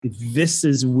this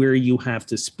is where you have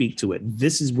to speak to it.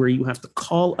 This is where you have to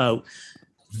call out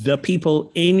the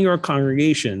people in your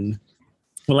congregation.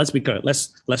 Well, let's be clear.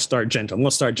 Let's start gentle. We'll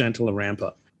start gentle and ramp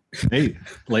up. Hey,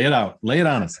 lay it out. Lay it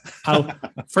on us.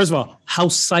 First of all, how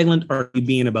silent are you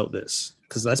being about this?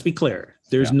 Because let's be clear.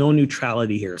 There's no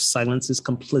neutrality here. Silence is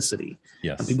complicity.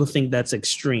 Yes. And people think that's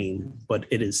extreme, but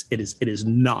it is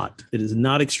not. It is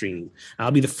not extreme.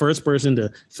 I'll be the first person to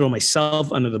throw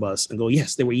myself under the bus and go,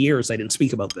 yes, there were years I didn't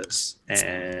speak about this.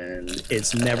 And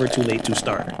it's never too late to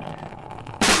start.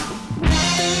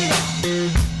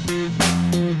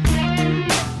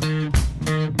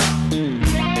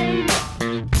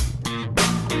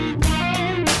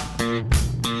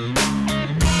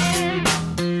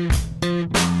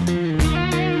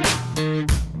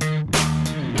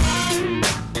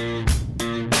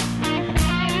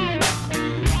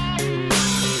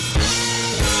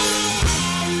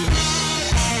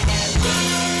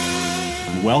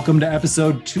 Welcome to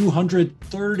episode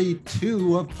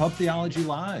 232 of Pub Theology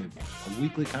Live, a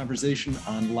weekly conversation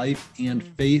on life and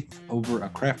faith over a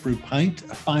craft brew pint,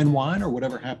 a fine wine, or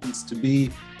whatever happens to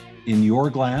be in your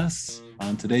glass.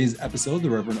 On today's episode, the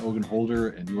Reverend Ogun Holder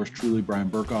and yours truly, Brian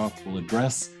Berghoff, will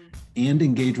address and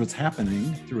engage what's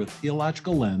happening through a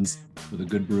theological lens with a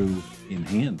good brew in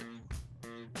hand.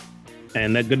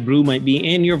 And that good brew might be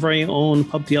in your very own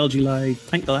Pub Theology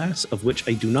Live pint glass, of which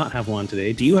I do not have one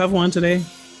today. Do you have one today?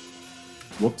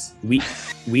 Whoops. We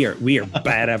are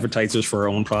bad advertisers for our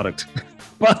own product.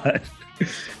 But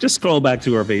just scroll back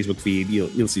to our Facebook feed.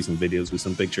 You'll see some videos with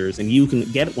some pictures, and you can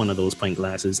get one of those pint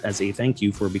glasses as a thank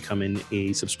you for becoming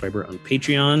a subscriber on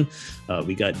Patreon.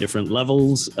 We got different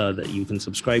levels that you can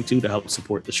subscribe to help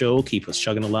support the show, keep us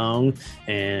chugging along.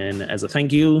 And as a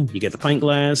thank you, you get the pint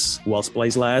glass while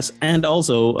supplies last, and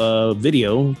also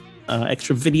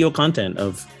extra video content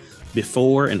of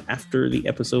before and after the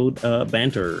episode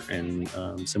banter and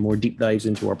some more deep dives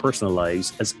into our personal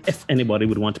lives, as if anybody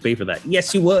would want to pay for that.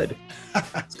 Yes, you would.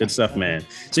 It's good stuff, man.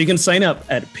 So you can sign up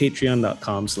at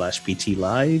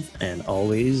patreon.com/PTLive. And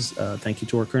always thank you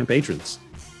to our current patrons.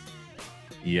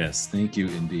 Yes, thank you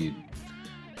indeed.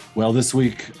 Well, this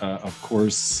week, of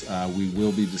course, we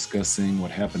will be discussing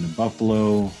what happened in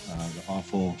Buffalo, the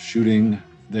awful shooting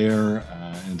there.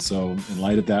 And so in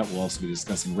light of that, we'll also be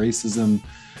discussing racism,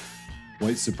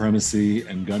 white supremacy,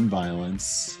 and gun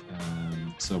violence.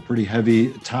 So pretty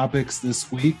heavy topics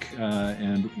this week.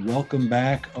 And welcome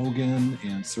back, Ogun,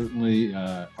 and certainly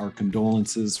our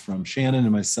condolences from Shannon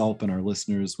and myself and our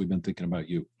listeners. We've been thinking about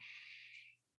you.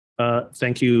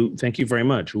 Thank you very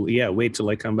much. Well, yeah, wait till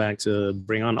I come back to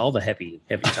bring on all the heavy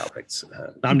topics.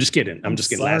 I'm just kidding.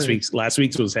 Last week's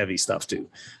was heavy stuff too.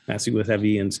 Last week was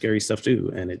heavy and scary stuff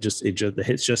too, and the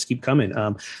hits just keep coming.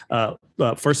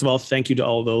 First of all, thank you to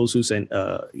all those who sent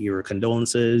your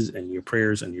condolences and your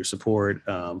prayers and your support.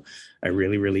 I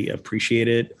really, really appreciate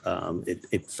it.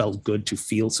 It felt good to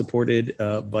feel supported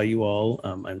by you all.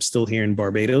 I'm still here in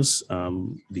Barbados.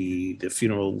 The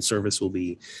funeral service will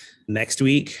be next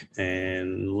week,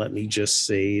 and let me just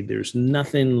say there's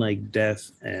nothing like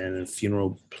death and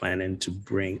funeral planning to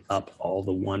bring up all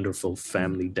the wonderful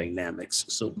family dynamics.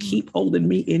 So keep holding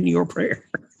me in your prayer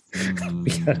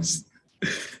because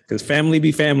family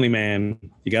be family, man.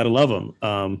 You got to love them.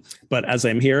 But as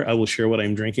I'm here, I will share what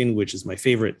I'm drinking, which is my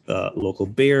favorite local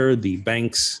beer, the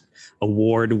Banks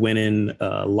award-winning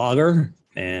lager.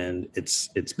 And it's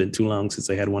been too long since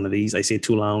I had one of these. I say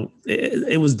too long.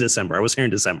 It was December. I was here in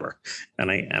December,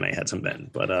 and I had some then.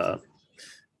 But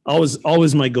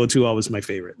always my go-to. Always my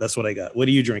favorite. That's what I got. What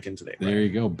are you drinking today, Brian? There you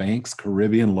go, Banks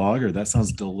Caribbean Lager. That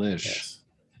sounds delish. Yes.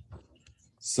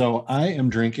 So I am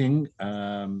drinking.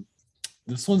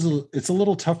 This it's a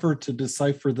little tougher to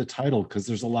decipher the title because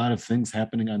there's a lot of things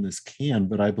happening on this can,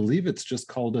 but I believe it's just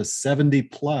called a 70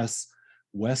 plus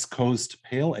West Coast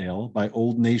Pale Ale by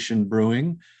Old Nation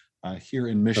Brewing here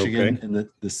in Michigan. Okay. And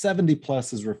the 70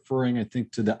 plus is referring, I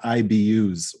think, to the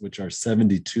IBUs, which are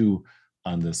 72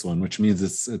 on this one, which means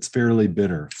it's fairly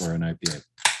bitter for an IPA.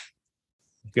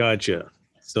 Gotcha.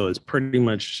 So it's pretty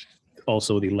much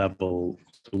also the level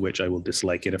to which I will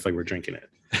dislike it if I were drinking it.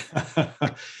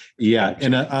 Yeah.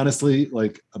 And honestly,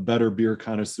 like a better beer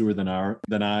connoisseur than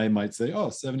I might say,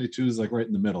 72 is like right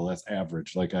in the middle. That's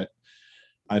average. Like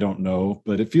I don't know,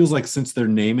 but it feels like since they're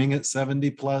naming it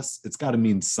 70 plus, it's got to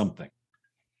mean something.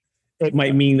 It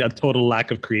might mean a total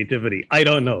lack of creativity. I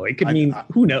don't know. It could mean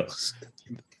who knows.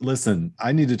 Listen,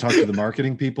 I need to talk to the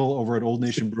marketing people over at Old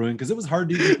Nation Brewing because it was hard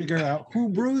to even figure out who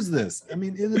brews this. I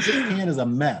mean, this can is a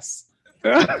mess.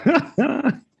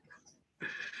 I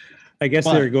guess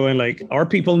they're going like, our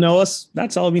people know us.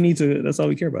 That's all we need to. That's all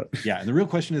we care about. Yeah, and the real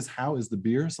question is, how is the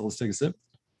beer? So let's take a sip.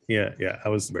 Yeah. I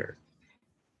was the bear.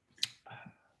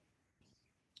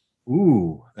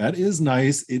 Ooh, that is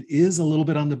nice. It is a little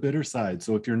bit on the bitter side.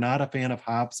 So if you're not a fan of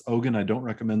hops, Ogun, I don't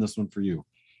recommend this one for you.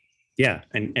 Yeah,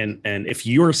 and if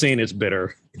you're saying it's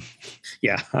bitter,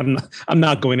 yeah, I'm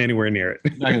not going anywhere near it.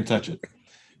 Not gonna touch it.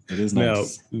 It is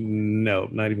nice. No,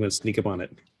 not even gonna sneak up on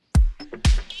it.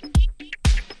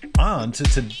 On to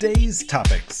today's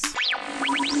topics.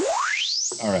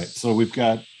 All right, so we've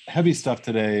got heavy stuff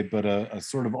today, but a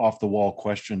sort of off the wall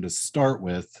question to start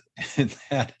with, and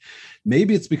that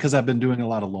maybe it's because I've been doing a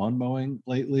lot of lawn mowing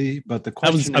lately. But the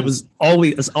question I was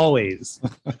always as always.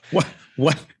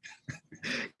 what?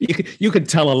 You could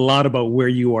tell a lot about where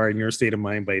you are in your state of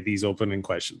mind by these opening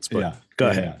questions. But go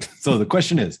ahead. Yeah. So the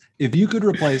question is, if you could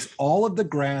replace all of the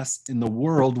grass in the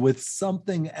world with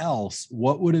something else,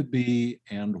 what would it be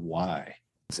and why?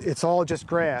 It's all just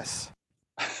grass.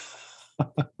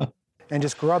 And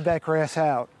just grub that grass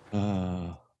out.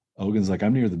 Ogun's like,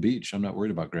 I'm near the beach. I'm not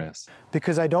worried about grass.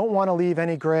 Because I don't want to leave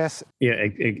any grass. Yeah,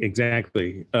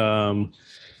 exactly. You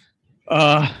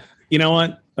know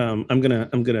what? I'm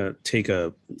gonna take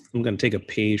a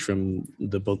page from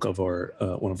the book of our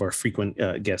one of our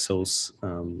frequent guest hosts,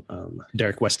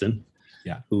 Derek Weston.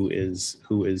 Yeah, who is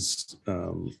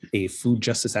a food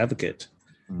justice advocate,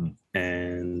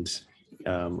 and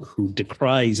who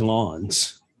decries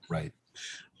lawns. Right.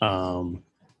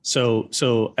 So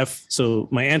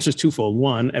my answer is twofold.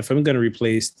 One, if I'm going to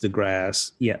replace the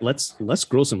grass, let's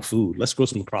grow some food. Let's grow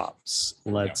some crops.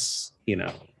 Let's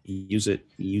use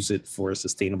it for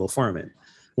sustainable farming.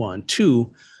 One,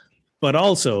 two, but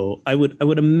also I would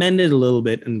amend it a little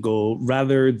bit and go,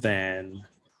 rather than,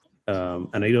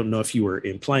 and I don't know if you were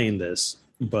implying this,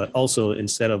 but also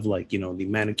instead of the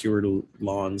manicured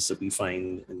lawns that we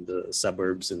find in the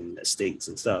suburbs and estates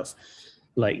and stuff,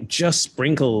 just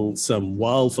sprinkle some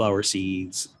wildflower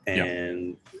seeds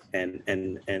and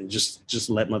just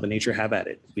let Mother Nature have at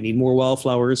it. We need more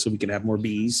wildflowers so we can have more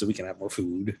bees, so we can have more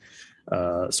food,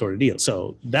 sort of deal.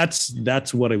 So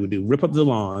that's what I would do. Rip up the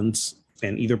lawns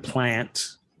and either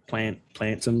plant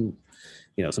some,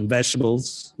 some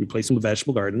vegetables, replace them with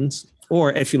vegetable gardens.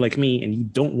 Or if you're like me and you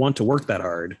don't want to work that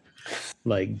hard,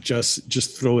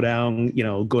 just throw down,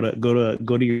 go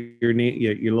to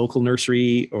your local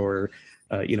nursery, or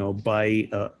buy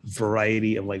a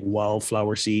variety of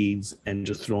wildflower seeds and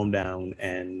just throw them down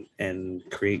and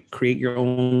create your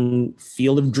own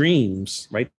field of dreams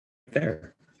right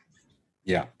there.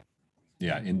 Yeah,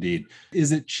 indeed.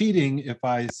 Is it cheating if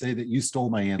I say that you stole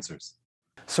my answers?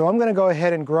 So I'm going to go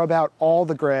ahead and grub out all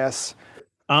the grass.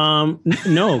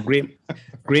 No,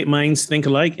 great minds think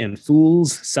alike and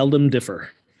fools seldom differ.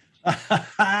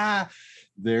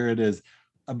 There it is.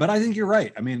 But I think you're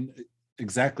right. I mean,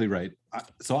 exactly right.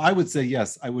 So I would say,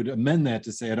 yes, I would amend that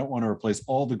to say I don't want to replace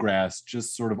all the grass,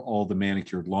 just sort of all the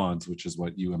manicured lawns, which is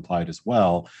what you implied as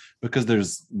well, because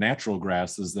there's natural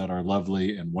grasses that are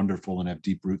lovely and wonderful and have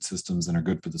deep root systems and are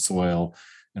good for the soil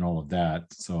and all of that.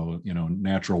 So,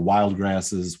 natural wild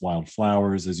grasses, wild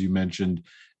flowers, as you mentioned,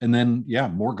 and then,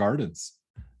 more gardens.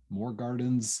 More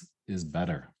gardens is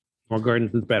better. More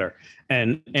gardens is better.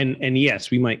 And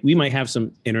yes, we might have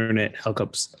some internet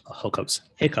hiccups.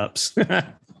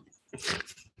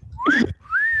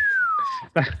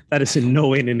 That is in no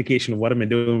way an indication of what I've been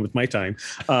doing with my time.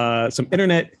 Some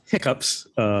internet hiccups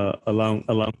along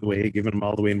the way, given them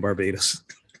all the way in Barbados.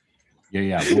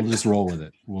 Yeah. We'll just roll with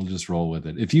it.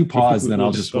 If you pause, then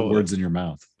I'll just put words in your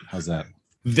mouth. How's that?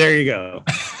 There you go.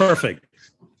 Perfect.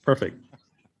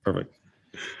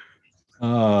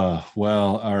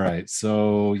 Well, all right.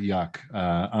 So yuck.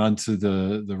 On to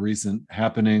the recent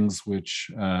happenings, which,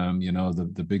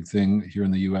 the big thing here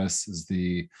in the US is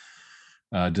the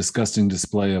disgusting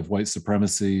display of white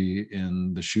supremacy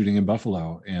in the shooting in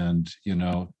Buffalo, and,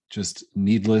 just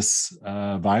needless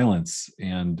violence.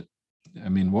 And I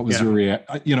mean, what was your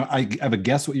reaction? I have a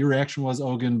guess what your reaction was,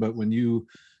 Ogun, but when you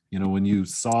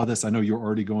saw this, I know you're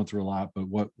already going through a lot, but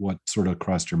what sort of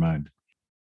crossed your mind?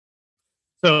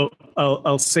 So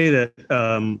I'll say that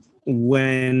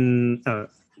when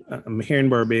I'm here in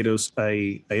Barbados,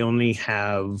 I only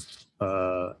have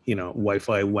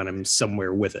Wi-Fi when I'm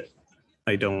somewhere with it.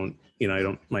 I don't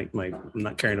I'm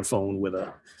not carrying a phone with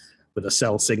a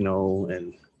cell signal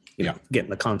and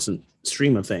getting a constant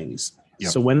stream of things.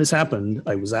 Yep. So when this happened,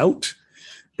 I was out.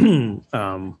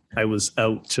 I was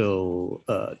out till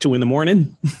 2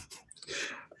 a.m.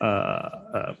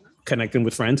 Connecting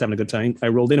with friends, having a good time. I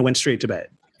rolled in and went straight to bed,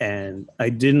 and I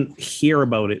didn't hear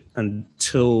about it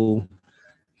until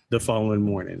the following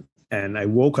morning. And I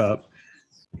woke up,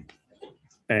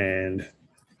 and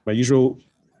my usual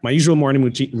morning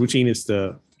routine is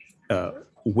to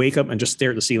wake up and just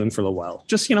stare at the ceiling for a little while.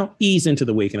 Just, ease into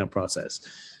the waking up process.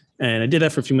 And I did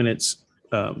that for a few minutes.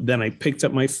 Then I picked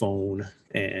up my phone,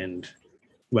 and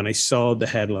when I saw the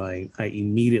headline, I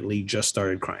immediately just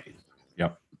started crying.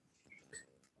 Yep.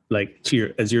 Like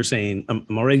as you're saying, I'm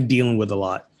already dealing with a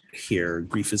lot here.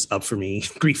 Grief is up for me.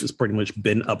 Grief has pretty much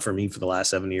been up for me for the last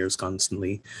 7 years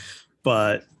constantly.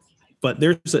 But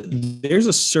there's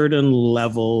a certain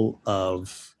level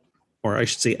of, or I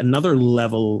should say, another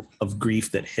level of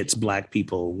grief that hits Black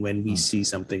people when we see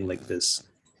something like this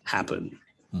happen.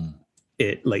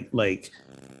 It like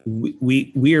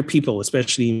we are people,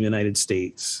 especially in the United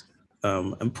States,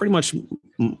 and pretty much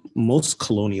most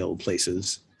colonial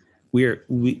places,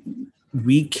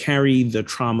 we carry the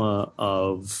trauma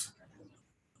of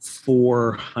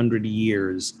 400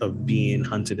 years of being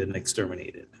hunted and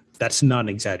exterminated. That's not an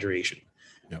exaggeration.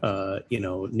 Yep.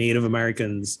 Native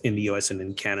Americans in the U.S. and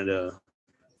in Canada,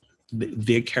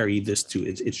 they carry this too.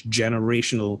 It's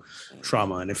generational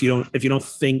trauma, and if you don't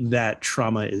think that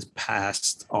trauma is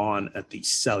passed on at the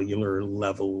cellular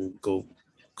level, go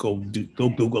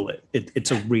Google it.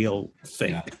 It's a real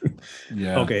thing.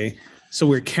 Yeah. Okay. So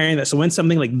we're carrying that. So when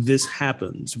something like this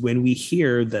happens, when we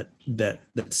hear that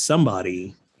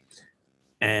somebody,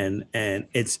 and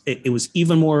it was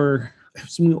even more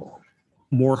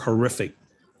horrific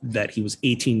that he was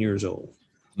 18 years old,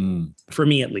 for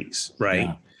me at least,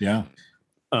 right? Yeah.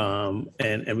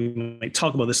 And we might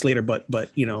talk about this later, but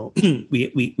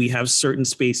we have certain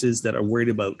spaces that are worried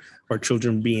about our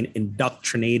children being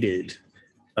indoctrinated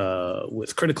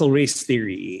with critical race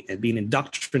theory, and being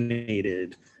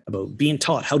indoctrinated about being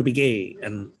taught how to be gay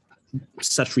and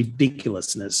such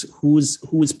ridiculousness. Who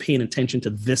is paying attention to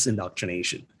this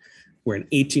indoctrination, where an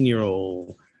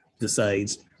 18-year-old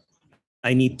decides,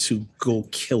 I need to go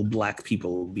kill Black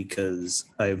people because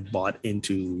I've bought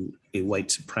into a white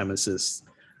supremacist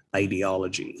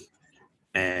ideology,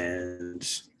 and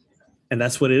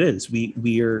that's what it is. We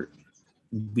were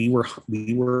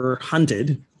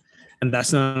hunted, and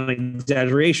that's not an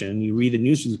exaggeration. You read the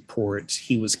news reports;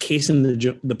 he was casing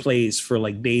the place for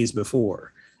like days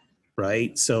before,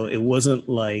 right? So it wasn't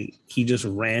like he just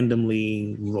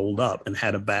randomly rolled up and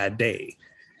had a bad day.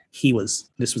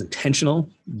 This was intentional.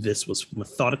 This was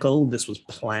methodical. This was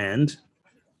planned,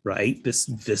 right? This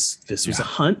was a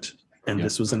hunt, and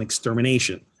this was an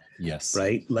extermination. Yes.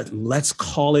 Right. Let's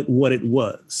call it what it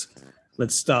was.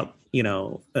 Let's stop,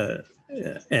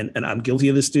 and I'm guilty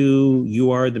of this too.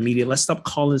 You are, the media. Let's stop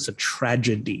calling this a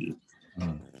tragedy,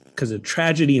 because a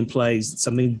tragedy implies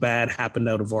something bad happened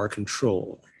out of our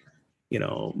control.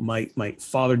 My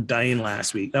father dying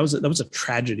last week, that was a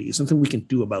tragedy. Something we can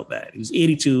do about that. He was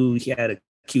 82. He had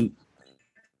acute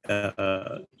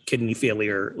kidney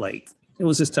failure. Like, it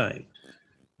was his time.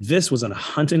 This was a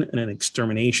hunting and an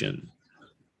extermination.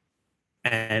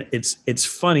 And it's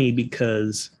funny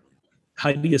because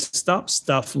how do you stop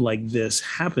stuff like this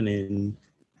happening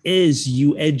is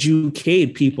you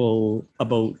educate people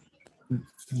about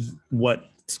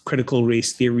what critical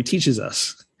race theory teaches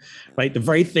us. Right? The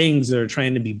very things that are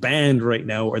trying to be banned right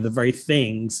now are the very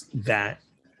things that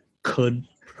could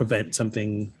prevent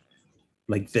something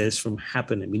like this from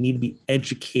happening. We need to be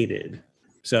educated.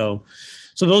 So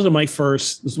those are my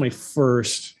first,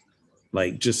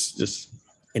 like just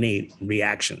innate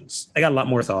reactions. I got a lot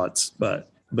more thoughts, but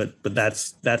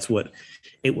that's what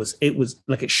it was. It was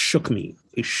like, it shook me.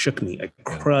 I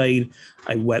cried.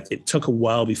 I wept. It took a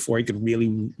while before I could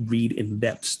really read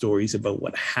in-depth stories about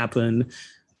what happened.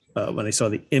 When I saw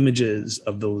the images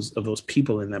of those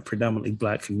people in that predominantly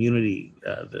Black community,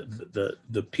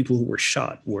 the people who were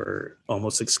shot were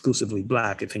almost exclusively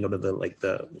Black. I think out of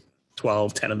the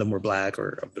 12, 10 of them were Black,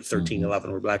 or of the 13,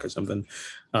 11 were Black or something.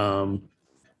 It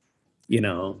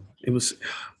was,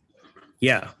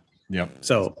 yeah. Yep.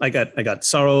 So I got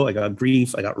sorrow, I got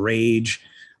grief, I got rage,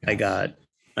 I got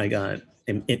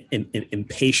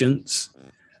impatience.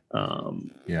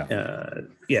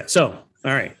 So,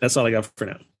 all right, that's all I got for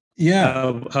now.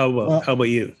 Yeah. How about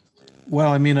you?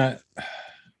 Well, I mean,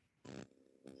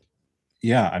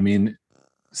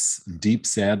 deep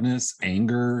sadness,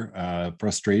 anger,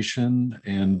 frustration.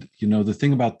 And, the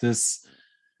thing about this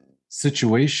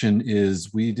situation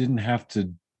is we didn't have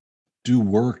to do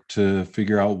work to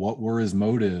figure out what were his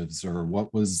motives, or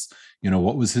what was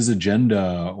his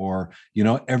agenda, or,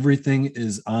 everything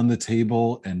is on the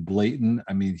table and blatant.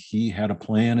 I mean, he had a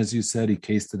plan, as you said, he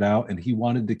cased it out, and he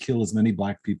wanted to kill as many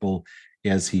Black people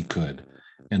as he could.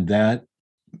 And that,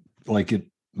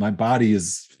 my body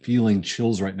is feeling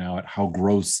chills right now at how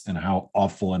gross and how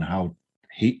awful and how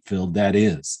hate-filled that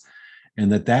is.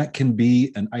 And that can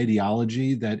be an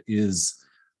ideology that is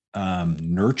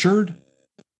nurtured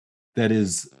that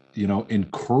is,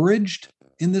 encouraged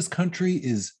in this country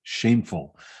is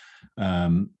shameful.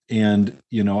 And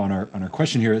on our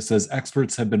question here, it says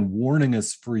experts have been warning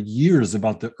us for years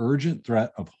about the urgent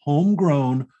threat of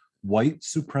homegrown white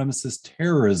supremacist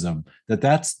terrorism,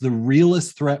 that's the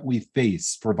realest threat we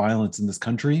face for violence in this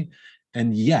country.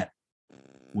 And yet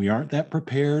we aren't that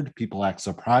prepared. People act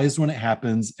surprised when it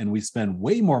happens, and we spend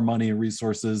way more money and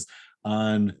resources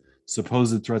on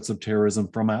supposed threats of terrorism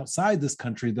from outside this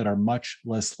country that are much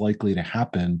less likely to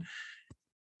happen.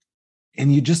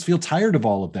 And you just feel tired of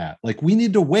all of that. Like, we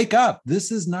need to wake up.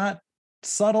 This is not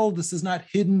subtle. This is not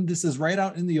hidden. This is right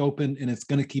out in the open, and it's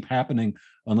going to keep happening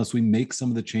unless we make some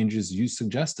of the changes you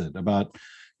suggested about,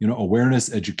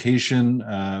 awareness, education,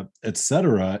 et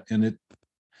cetera.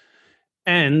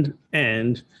 And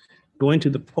going to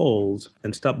the polls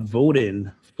and stop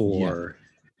voting for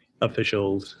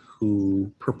officials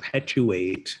who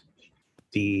perpetuate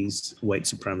these white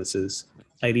supremacist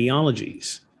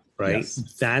ideologies. Right.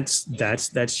 Yes.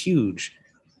 That's huge.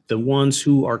 The ones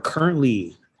who are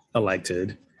currently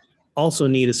elected also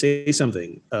need to say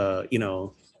something.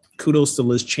 Kudos to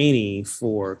Liz Cheney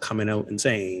for coming out and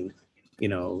saying,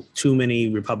 too many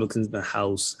Republicans in the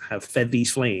House have fed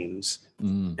these flames,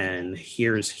 and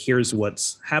here's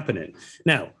what's happening.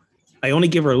 Now, I only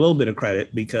give her a little bit of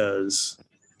credit because,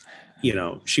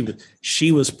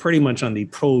 she was pretty much on the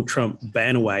pro-Trump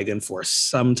bandwagon for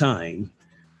some time,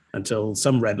 until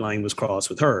some red line was crossed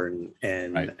with her,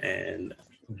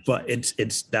 but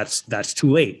that's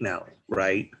too late now,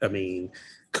 right? I mean,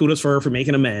 kudos for her for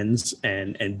making amends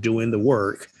and doing the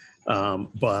work,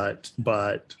 but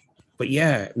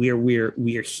yeah,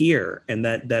 we're here, and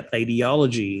that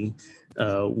ideology,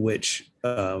 which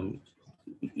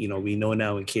we know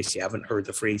now. In case you haven't heard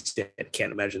the phrase, I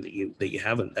can't imagine that you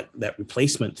haven't. That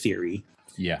replacement theory,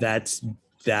 that's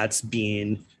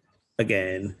being,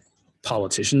 again.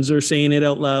 Politicians are saying it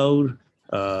out loud.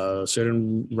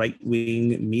 Certain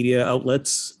right-wing media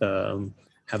outlets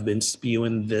have been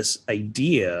spewing this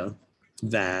idea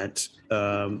that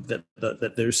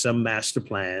that there's some master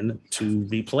plan to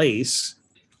replace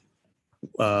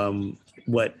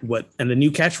what and the new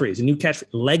catchphrase,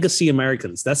 legacy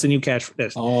Americans. That's the new catchphrase.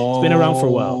 It's been around for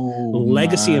a while.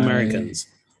 Legacy Americans,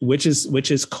 which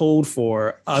is code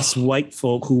for us white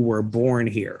folk who were born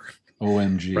here.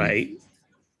 OMG. Right.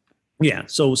 Yeah.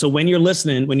 So when you're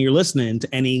listening to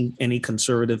any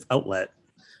conservative outlet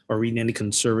or reading any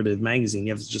conservative magazine,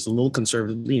 you have just a little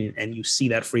conservative leaning, and you see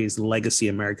that phrase, legacy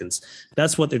Americans.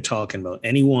 That's what they're talking about.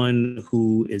 Anyone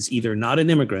who is either not an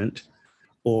immigrant,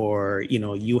 or you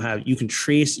can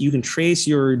trace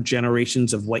your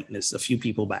generations of whiteness a few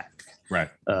people back. Right.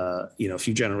 A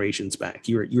few generations back.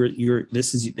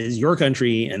 This is your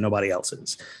country and nobody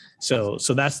else's. So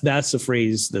that's a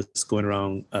phrase that's going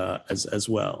around as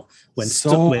well. When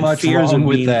much wrong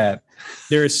with that.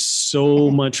 There's so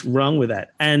much wrong with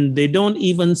that, and they don't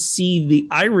even see the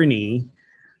irony,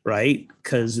 right?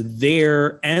 Because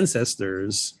their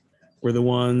ancestors were the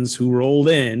ones who rolled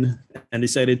in and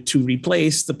decided to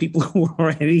replace the people who were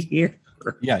already here.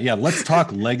 Yeah. Let's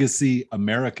talk legacy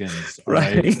Americans,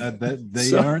 right?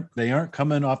 They aren't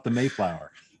coming off the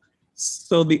Mayflower.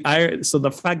 So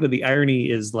the fact that the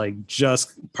irony is like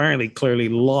just apparently clearly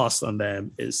lost on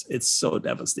them it's so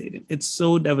devastating. It's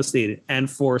so devastating, and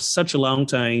for such a long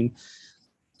time.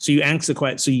 So you answer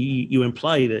so you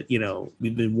imply that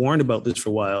we've been warned about this for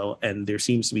a while, and there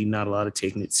seems to be not a lot of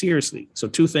taking it seriously. So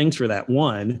two things for that.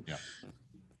 One,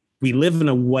 we live in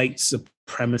a white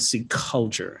supremacy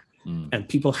culture, and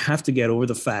people have to get over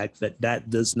the fact that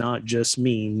does not just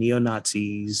mean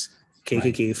neo-Nazis,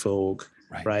 KKK folk,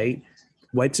 right?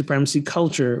 White supremacy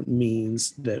culture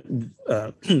means that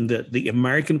the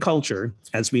American culture,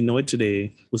 as we know it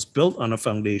today, was built on a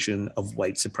foundation of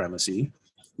white supremacy.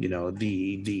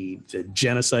 The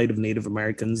genocide of Native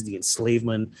Americans, the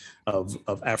enslavement of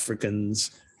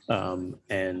Africans,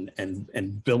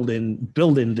 and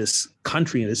building this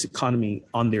country and this economy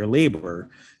on their labor.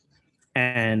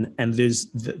 And there's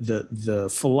the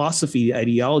philosophy, the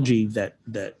ideology that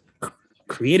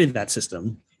created that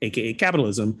system, aka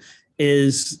capitalism,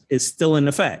 is still in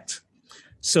effect.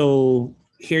 So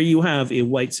here you have a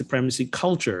white supremacy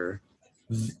culture.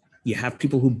 You have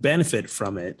people who benefit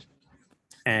from it.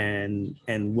 And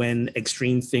when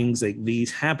extreme things like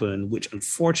these happen, which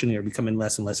unfortunately are becoming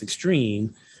less and less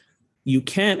extreme, you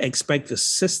can't expect a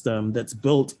system that's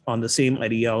built on the same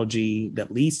ideology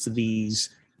that leads to these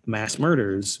mass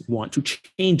murders want to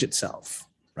change itself.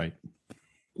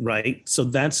 Right. So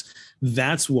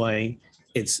that's why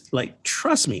it's like,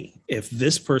 trust me, if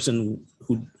this was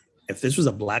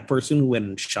a black person who went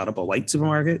and shot up a white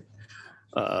supermarket,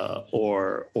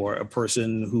 or a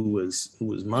person who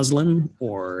was Muslim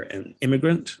or an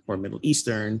immigrant or Middle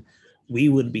Eastern, we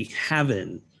would be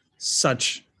having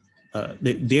such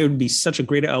there would be such a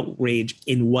greater outrage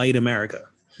in white America.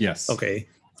 Yes. Okay.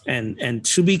 And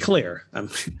to be clear, I'm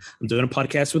doing a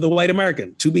podcast with a white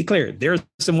American. To be clear, there are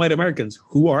some white Americans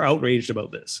who are outraged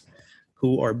about this,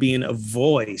 who are being a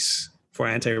voice for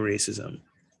anti-racism.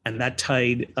 And that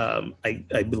tide,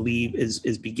 I believe,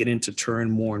 is beginning to turn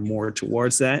more and more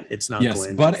towards that. It's not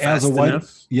going but fast as a white,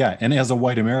 enough. yeah, and as a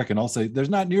white American, I'll say there's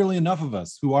not nearly enough of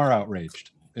us who are outraged,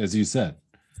 as you said.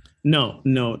 No,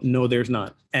 there's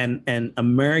not. And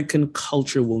American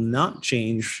culture will not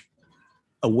change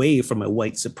away from a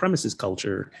white supremacist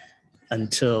culture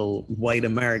until white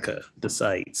America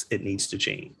decides it needs to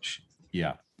change.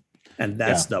 Yeah. And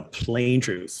that's the plain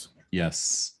truth.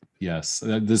 Yes.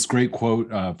 This great quote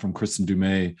from Kristen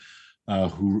Dumais,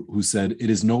 who said, "It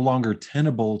is no longer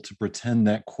tenable to pretend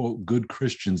that, quote, good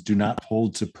Christians do not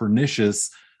hold to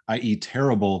pernicious, i.e.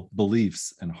 terrible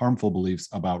beliefs and harmful beliefs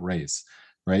about race."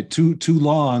 Right? Too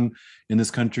long in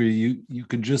this country, you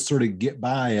can just sort of get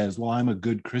by as, well, I'm a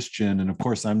good Christian, and of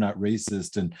course I'm not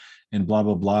racist, and blah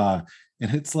blah blah.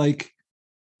 And it's like,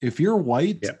 if you're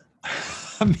white,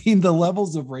 I mean, the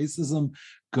levels of racism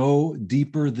go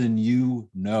deeper than you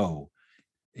know.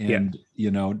 And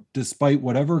despite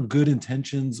whatever good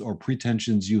intentions or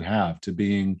pretensions you have to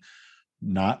being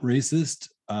not racist,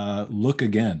 look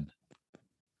again.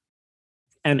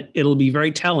 And it'll be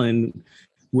very telling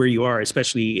where you are,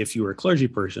 especially if you're a clergy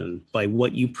person, by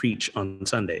what you preach on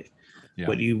Sunday.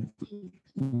 What you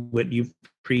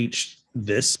preach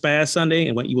this past Sunday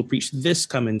and what you will preach this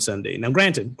coming Sunday. Now,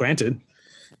 granted,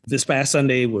 this past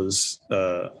Sunday was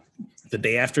the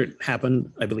day after it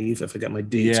happened, I believe, if I got my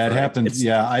dates correct. It happened.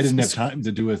 I didn't have time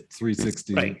to do a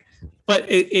 360. Right. But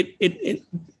it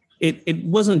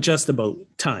wasn't just about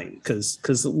time,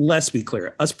 because let's be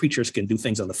clear, us preachers can do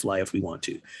things on the fly if we want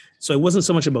to. So it wasn't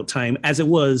so much about time as it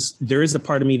was, there is a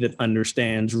part of me that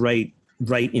understands right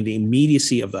in the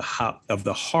immediacy of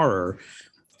the horror,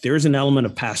 there is an element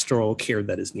of pastoral care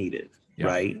that is needed. Yeah.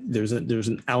 Right. There's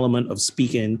an element of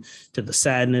speaking to the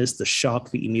sadness, the shock,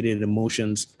 the immediate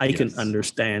emotions. I can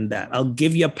understand that. I'll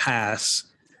give you a pass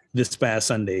this past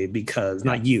Sunday because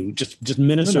not you, just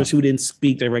ministers who didn't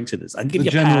speak direct to this. I'll give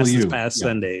you a pass this past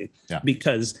Sunday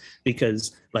because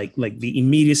like the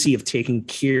immediacy of taking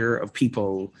care of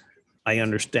people, I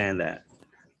understand that.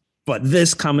 But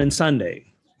this coming Sunday,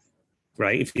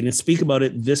 right? If you didn't speak about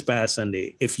it this past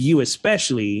Sunday, if you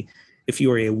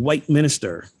are a white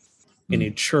minister in a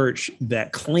church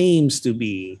that claims to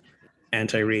be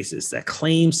anti-racist, that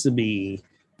claims to be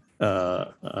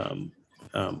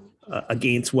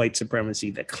against white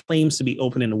supremacy, that claims to be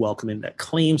open and welcoming, that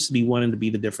claims to be wanting to be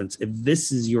the difference. If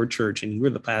this is your church and you're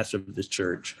the pastor of this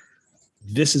church,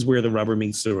 this is where the rubber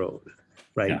meets the road,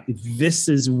 right? Yeah. This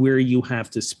is where you have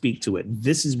to speak to it.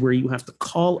 This is where you have to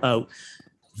call out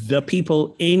the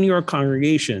people in your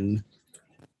congregation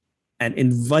and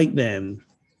invite them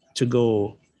to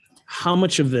go, how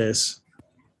much of this,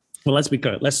 well, let's be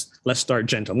clear. Let's start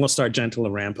gentle. I'm going to start gentle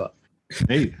and ramp up.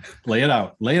 Hey, lay it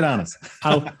out. Lay it on us.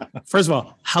 First of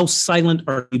all, how silent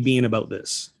are you being about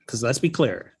this? Because let's be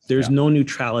clear. There's no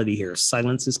neutrality here.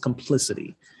 Silence is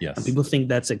complicity. Yes. And people think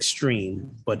that's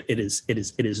extreme, but it is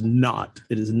not.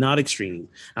 It is not extreme.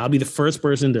 I'll be the first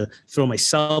person to throw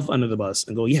myself under the bus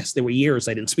and go, yes, there were years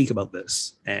I didn't speak about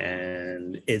this.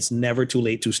 And it's never too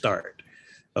late to start.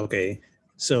 Okay.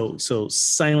 So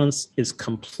silence is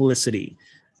complicity.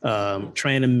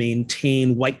 Trying to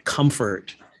maintain white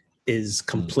comfort is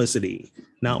complicity.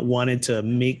 Not wanting to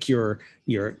make your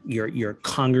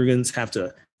congregants have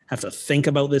to think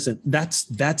about this, and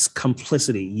that's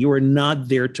complicity. You are not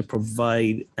there to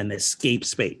provide an escape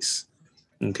space.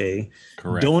 Okay.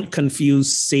 Correct. Don't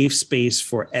confuse safe space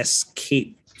for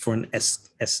escape, for an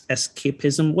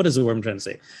escapism. What is the word I'm trying to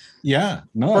say? Yeah.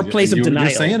 No. Or place of denial.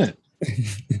 You're saying it.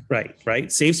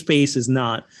 Right. Safe space is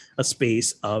not a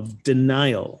space of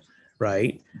denial,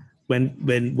 right?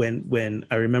 When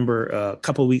I remember a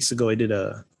couple of weeks ago, I did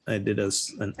an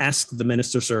Ask the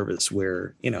Minister service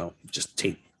where, just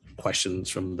take questions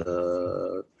from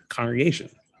the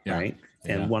congregation, right?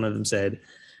 And one of them said,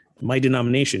 my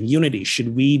denomination, Unity,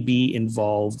 should we be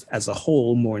involved as a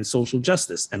whole more in social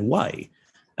justice, and why?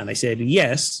 And I said,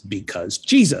 yes, because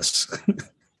Jesus.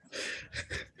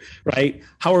 Right?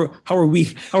 How are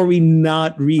we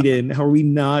not reading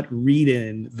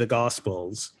the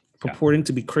Gospels, purporting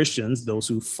to be Christians, those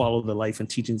who follow the life and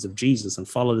teachings of Jesus? And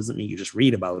follow doesn't mean you just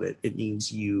read about it. It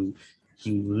means you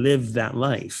live that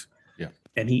life. Yeah.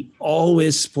 And he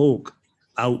always spoke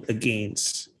out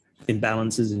against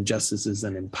imbalances, injustices,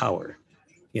 and in power.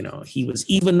 You know, he was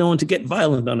even known to get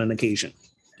violent on an occasion.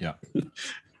 Yeah.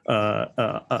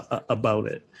 About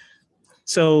it.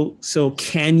 So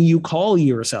can you call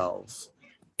yourself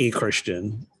a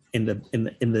Christian in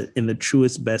the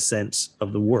truest, best sense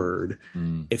of the word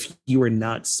if you are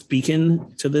not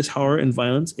speaking to this horror and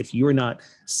violence, if you are not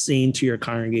saying to your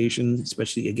congregation,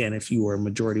 especially again if you are a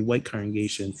majority white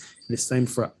congregation, it's time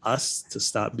for us to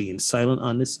stop being silent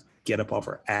on this, get up off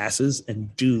our asses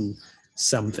and do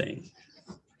something.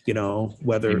 You know,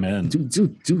 whether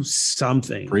do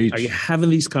something. Preach. Are you having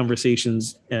these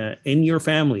conversations in your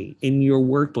family, in your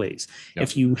workplace? Yep.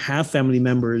 If you have family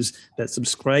members that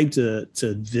subscribe to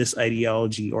this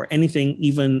ideology or anything,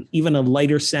 even a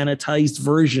lighter sanitized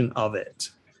version of it,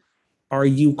 are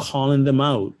you calling them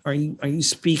out? Are you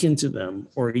speaking to them,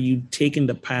 or are you taking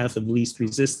the path of least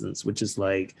resistance, which is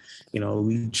like, you know,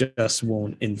 we just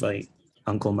won't invite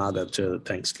Uncle Maga to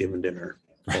Thanksgiving dinner.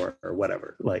 Or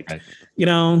whatever, like, right. You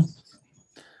know,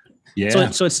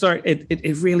 yeah. So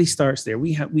it really starts there.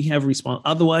 We have response.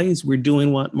 Otherwise, we're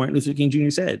doing what Martin Luther King Jr.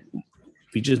 said.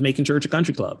 We're just making church a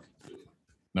country club.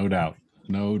 No doubt.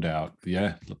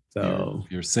 Yeah. So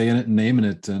you're saying it and naming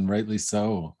it, and rightly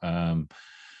so.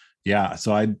 Yeah.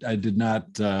 So I did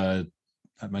not.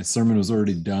 My sermon was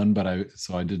already done, but I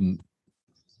didn't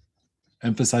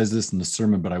emphasize this in the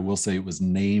sermon, but I will say it was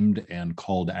named and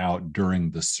called out during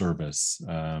the service,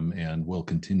 and will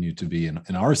continue to be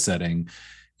in our setting.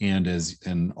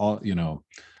 And all, you know,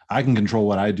 I can control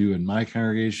what I do in my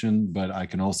congregation, but I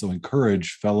can also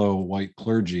encourage fellow white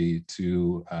clergy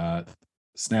to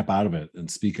snap out of it and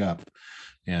speak up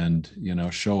and, you know,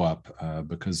 show up,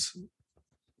 because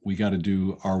we got to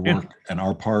do our work and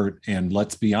our part. And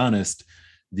let's be honest,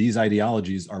 these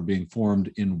ideologies are being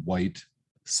formed in white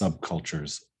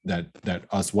subcultures that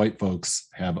us white folks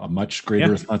have a much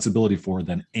greater responsibility for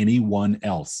than anyone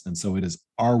else. And so it is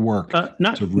our work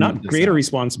not greater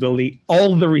responsibility,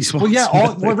 all the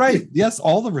responsibility. Right. Yes,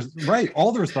 all the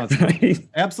responsibility. Right.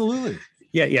 Absolutely.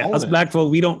 Yeah. Us black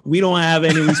folk, we don't have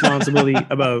any responsibility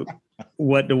about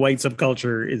what the white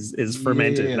subculture is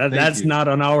fermented. That's not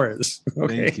on ours.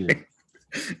 Okay. Thank you.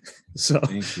 So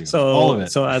all of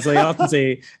it. So as I often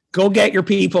say, go get your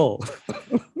people.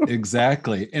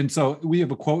 Exactly. And so we have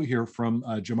a quote here from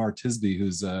Jemar Tisby,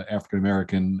 who's an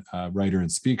African-American writer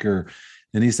and speaker.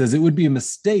 And he says, it would be a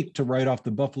mistake to write off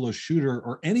the Buffalo shooter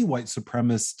or any white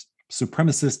supremacist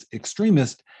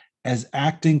extremist as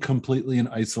acting completely in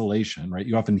isolation, right?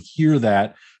 You often hear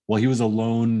that, well, he was a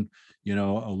lone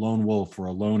wolf or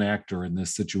a lone actor in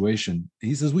this situation.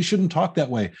 He says we shouldn't talk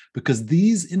that way because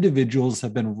these individuals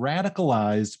have been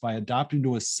radicalized by adopting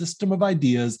to a system of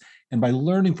ideas and by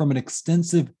learning from an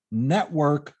extensive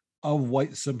network of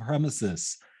white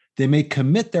supremacists. They may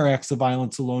commit their acts of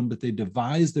violence alone, but they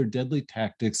devise their deadly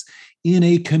tactics in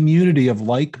a community of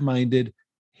like-minded,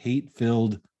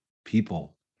 hate-filled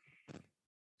people.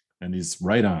 And he's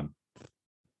right on.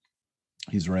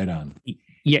 He's right on.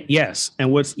 Yeah, yes.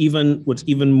 And what's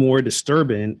even more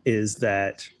disturbing is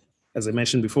that, as I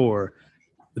mentioned before,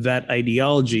 that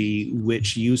ideology,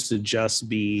 which used to just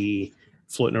be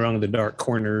floating around in the dark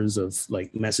corners of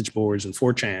like message boards and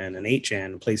 4chan and 8chan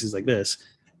and places like this,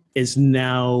 is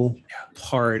now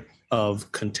part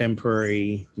of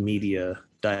contemporary media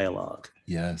dialogue.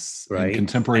 Yes. Right. And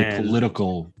contemporary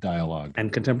political dialogue.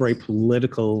 And contemporary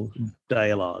political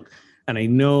dialogue. And I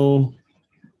know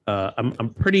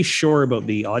I'm pretty sure about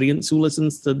the audience who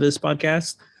listens to this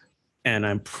podcast, and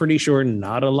I'm pretty sure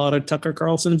not a lot of Tucker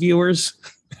Carlson viewers.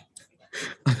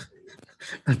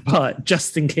 But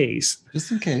just in case,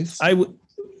 I would,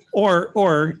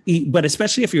 but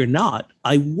especially if you're not,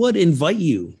 I would invite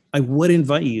you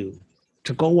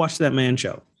to go watch that man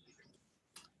show.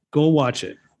 Go watch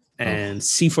it and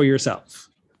see for yourself.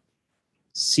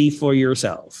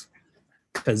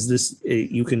 Because this,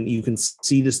 you can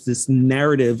see this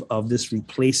narrative of this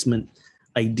replacement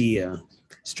idea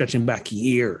stretching back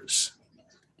years.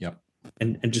 Yep.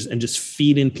 And just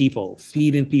feeding people,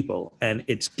 and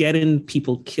it's getting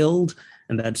people killed,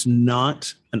 and that's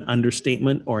not an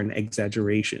understatement or an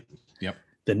exaggeration. Yep.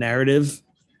 The narrative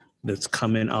that's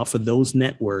coming off of those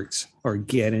networks are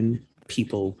getting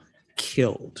people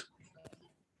killed.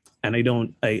 And I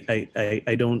don't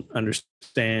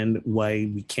understand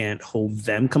why we can't hold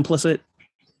them complicit.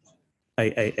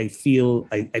 I feel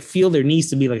there needs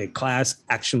to be like a class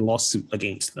action lawsuit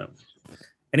against them.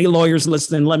 Any lawyers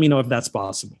listening, let me know if that's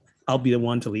possible. I'll be the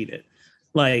one to lead it.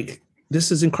 Like,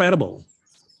 this is incredible,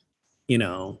 you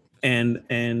know, and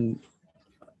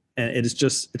it's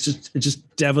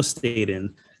just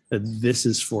devastating that this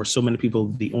is for so many people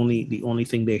the only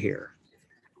thing they hear.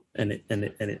 and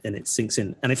it sinks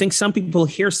in. And I think some people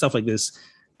hear stuff like this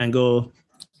and go,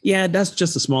 yeah, that's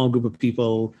just a small group of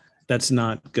people. That's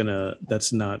not gonna,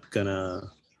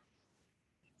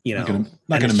 you know,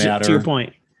 not gonna matter. To your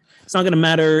point, it's not gonna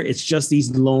matter. It's just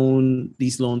these lone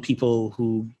people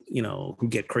who, you know, who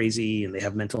get crazy and they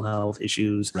have mental health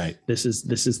issues. Right. This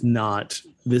is not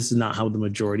how the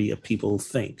majority of people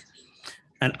think.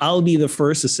 And I'll be the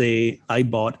first to say I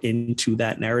bought into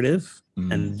that narrative.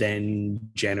 And then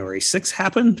January 6th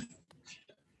happened.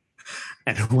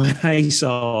 And when I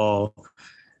saw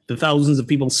the thousands of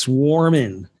people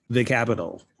swarming the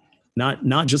Capitol,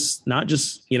 not just,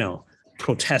 you know,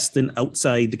 protesting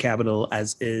outside the Capitol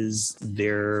as is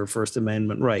their First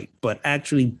Amendment right, but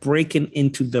actually breaking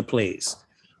into the place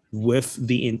with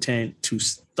the intent to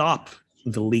stop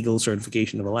the legal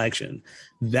certification of election.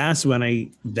 That's when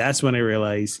I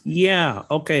realized, yeah,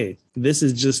 okay, this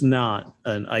is just not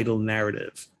an idle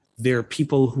narrative. There are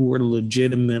people who are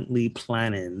legitimately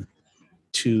planning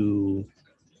to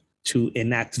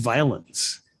enact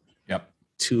violence,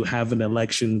 to have an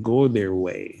election go their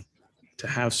way, to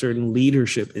have certain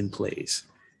leadership in place.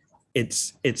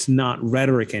 It's not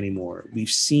rhetoric anymore. We've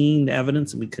seen the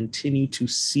evidence and we continue to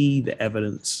see the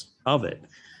evidence of it.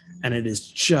 And it is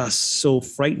just so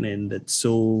frightening that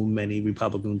so many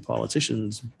Republican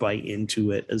politicians buy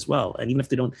into it as well. And even if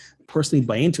they don't personally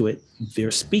buy into it, they're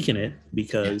speaking it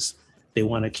because they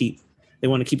want to keep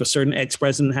a certain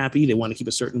ex-president happy. They want to keep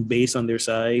a certain base on their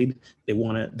side. They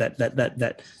want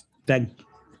to that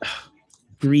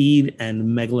greed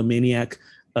and megalomaniac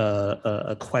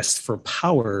a quest for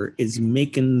power is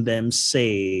making them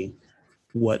say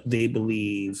what they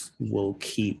believe will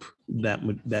keep that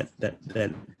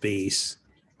base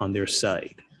on their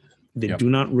side. They do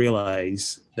not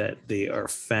realize that they are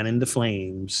fanning the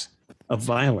flames of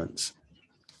violence.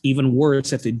 Even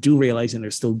worse, if they do realize and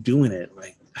they're still doing it,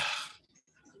 like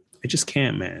I just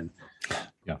can't, man.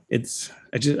 Yeah,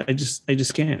 I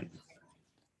just can't.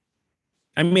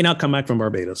 I may not come back from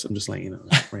Barbados. I'm just letting you know.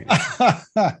 Right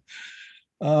now.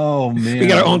 Oh man, we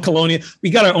got our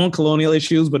own colonial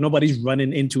issues, but nobody's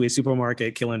running into a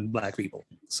supermarket killing Black people.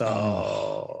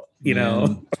 So you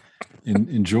know,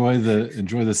 enjoy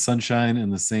the sunshine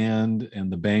and the sand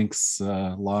and the Banks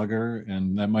lager,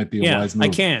 and that might be a wise move.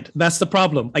 I can't. That's the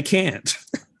problem. I can't.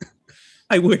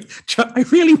 I really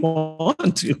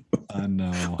want to. I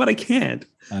know, but I can't.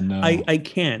 I know. I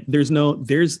can't. There's no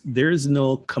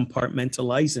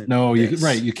compartmentalizing. No,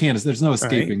 you can't. There's no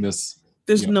escaping this.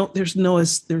 There's no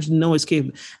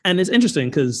escape. And it's interesting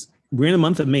because we're in the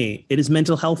month of May. It is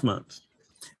Mental Health Month.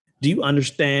 Do you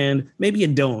understand? Maybe you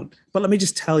don't, but let me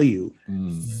just tell you,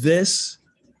 this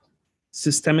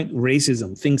systemic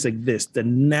racism, things like this, the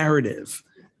narrative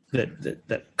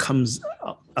that comes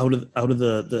out of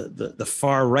the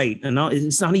far right, and now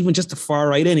it's not even just the far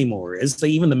right anymore. It's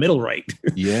like even the middle right.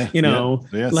 Yeah, you know,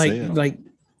 like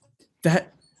that.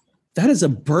 That is a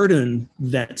burden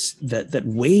that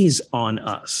weighs on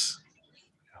us.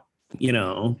 You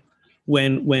know,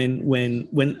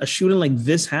 when a shooting like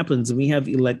this happens and we have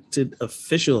elected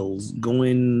officials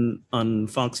going on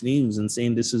Fox News and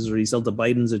saying this is a result of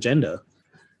Biden's agenda,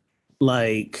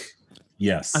 like,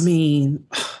 yes, I mean,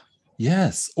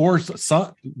 yes, or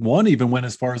one even went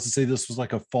as far as to say this was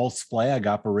like a false flag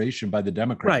operation by the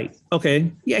Democrats. Right.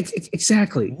 Okay. Yeah.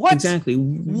 Exactly. What? Exactly.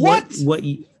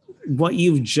 What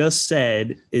you've just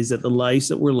said is that the lives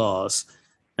that were lost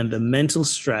and the mental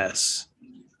stress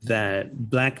that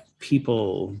Black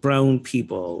people, brown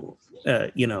people,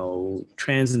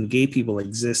 trans and gay people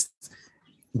exist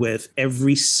with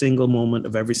every single moment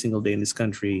of every single day in this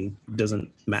country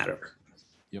doesn't matter.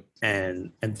 Yep.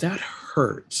 And that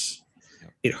hurts.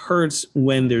 Yep. It hurts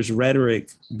when there's rhetoric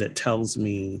that tells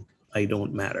me I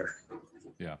don't matter.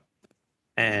 Yeah.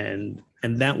 And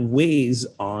that weighs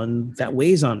on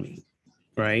me,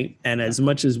 right? And as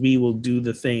much as we will do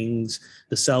the things,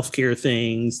 the self-care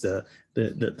things, the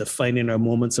finding our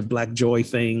moments of Black joy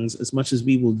things, as much as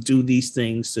we will do these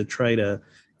things to try to,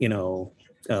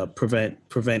 prevent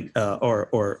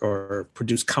or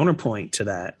produce counterpoint to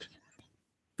that,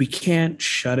 we can't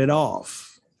shut it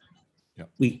off. Yep.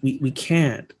 We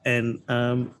can't. And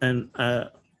I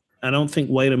don't think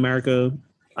white America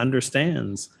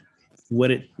understands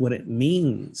what it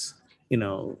means.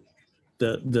 The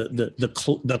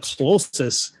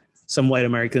closest some white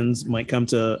Americans might come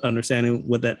to understanding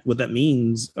what that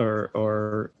means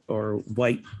or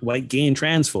white gay and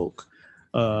trans folk,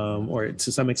 or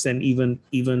to some extent even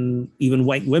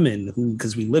white women who,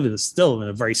 because we live still in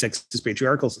a very sexist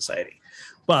patriarchal society,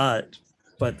 but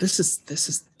this is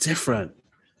different.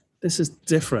 This is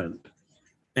different,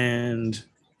 and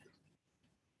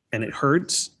and it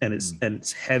hurts, and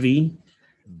it's heavy,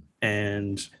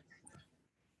 and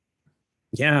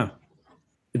yeah,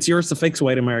 it's yours to fix,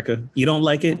 white America. You don't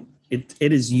like it, it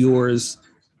is yours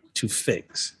to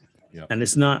fix. Yep. And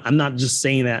it's not, I'm not just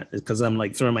saying that because I'm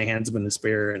like throwing my hands up in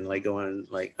despair and like going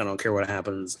like, I don't care what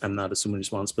happens, I'm not assuming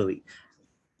responsibility.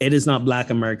 It is not Black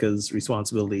America's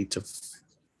responsibility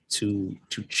to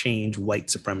change white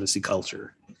supremacy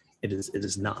culture. It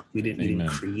is not. We didn't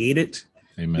create it.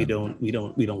 Amen. We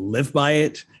don't live by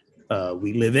it.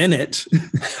 We live in it.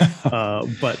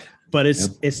 But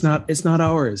it's not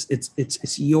ours.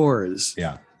 It's yours.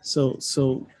 Yeah. So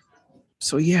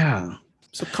yeah.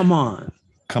 So come on.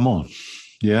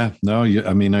 Yeah. No,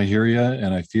 I mean, I hear you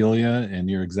and I feel you, and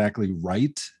you're exactly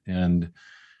right. And,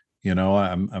 you know,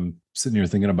 I'm sitting here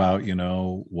thinking about, you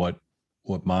know, what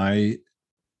my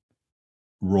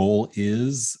role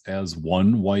is as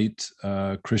one white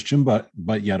Christian, but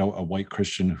yet a white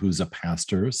Christian who's a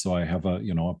pastor. So I have a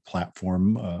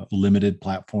platform, a limited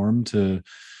platform to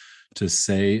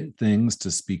say things, to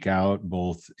speak out,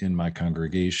 both in my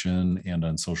congregation and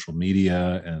on social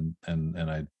media. And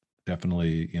I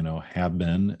definitely, have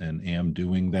been and am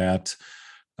doing that.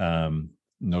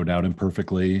 No doubt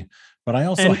imperfectly, but I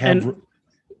also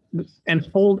and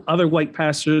hold other white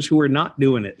pastors who are not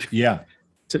doing it. Yeah.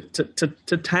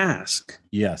 To task.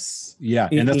 Yes. Yeah.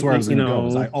 And that's where I was going to go.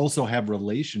 Is I also have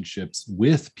relationships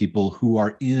with people who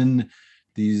are in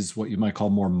these, what you might call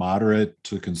more moderate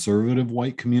to conservative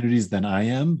white communities than I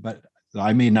am, but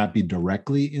I may not be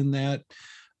directly in that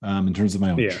in terms of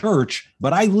my own church,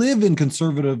 but I live in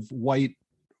conservative white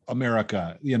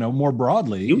America, more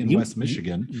broadly in West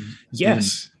Michigan.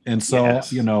 Yes. And so,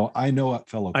 I know a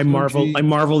fellow. I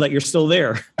marvel that you're still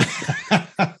there.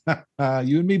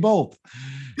 You and me both.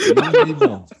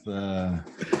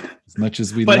 As much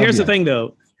as we. But here's the thing,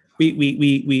 though,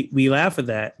 we laugh at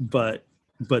that, but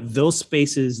those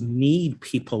spaces need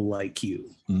people like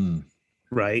you,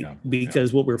 right? Yeah.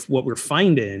 Because what we're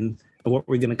finding, and what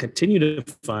we're going to continue to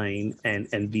find,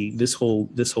 and be this whole.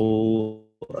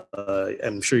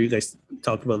 I'm sure you guys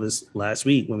talked about this last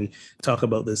week when we talk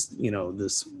about this,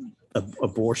 this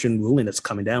abortion ruling that's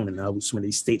coming down, and now some of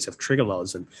these states have trigger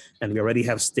laws, and we already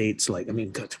have states like,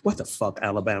 God, what the fuck,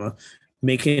 Alabama,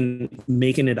 making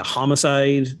it a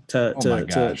homicide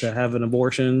to have an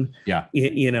abortion. Yeah,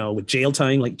 with jail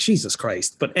time, like Jesus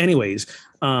Christ. But anyways,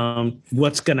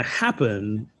 what's going to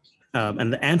happen?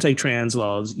 And the anti-trans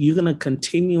laws, you're going to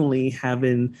continually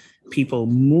having people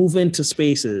move into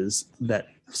spaces that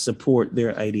support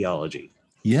their ideology.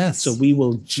 Yes. So we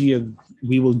will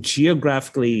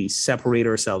geographically separate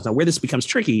ourselves. Now, where this becomes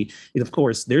tricky is, of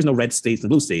course, there's no red states and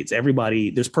blue states.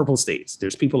 There's purple states.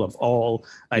 There's people of all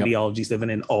ideologies living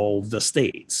in all the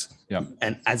states. Yep.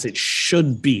 And as it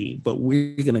should be, but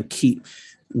we're going to keep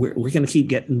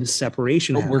getting the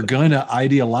separation. But we're going to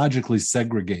ideologically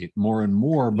segregate more and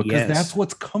more because that's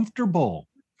what's comfortable,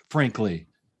 frankly.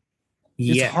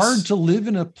 It's hard to live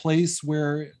in a place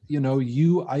where,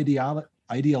 you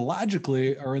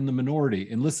ideologically are in the minority.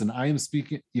 And listen, I am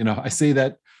speaking, I say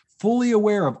that fully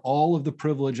aware of all of the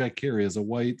privilege I carry as a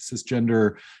white,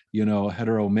 cisgender,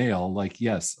 hetero male. Like,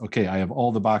 yes, okay, I have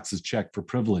all the boxes checked for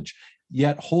privilege,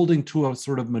 yet holding to a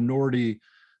sort of minority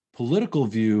political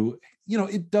view,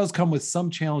 it does come with some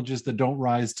challenges that don't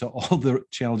rise to all the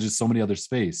challenges so many others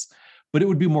face. But it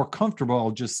would be more comfortable,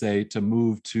 I'll just say, to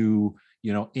move to,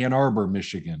 Ann Arbor,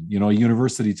 Michigan, a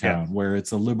university town where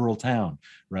it's a liberal town,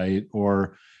 right?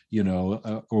 Or,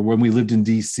 or when we lived in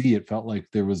DC, it felt like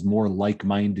there was more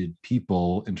like-minded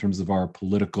people in terms of our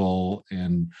political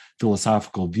and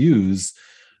philosophical views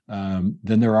than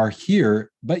there are here.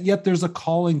 But yet there's a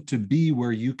calling to be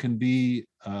where you can be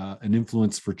an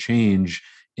influence for change.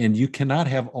 And you cannot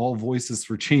have all voices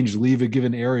for change leave a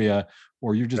given area,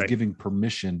 or you're just giving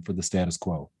permission for the status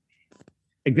quo.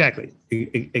 Exactly.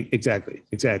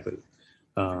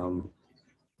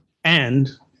 And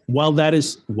while that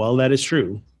is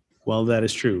true,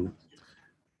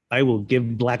 I will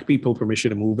give Black people permission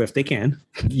to move if they can.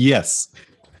 Yes.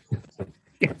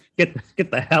 Get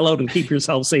the hell out and keep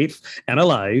yourself safe and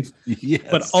alive. Yes.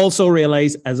 But also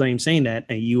realize, as I'm saying that,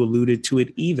 and you alluded to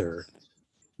it either,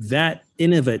 that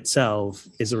in of itself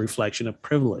is a reflection of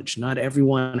privilege. Not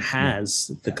everyone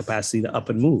has the capacity to up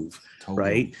and move,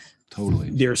 right? Totally.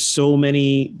 There's so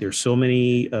many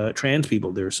trans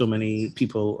people. There's so many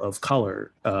people of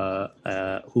color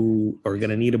who are going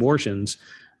to need abortions,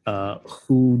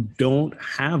 who don't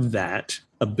have that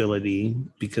ability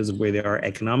because of where they are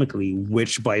economically,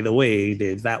 which, by the way,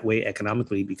 they're that way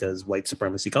economically because white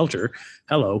supremacy culture.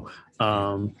 Hello.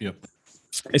 Yep.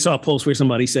 I saw a post where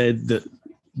somebody said that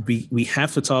we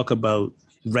have to talk about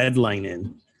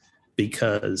redlining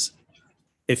because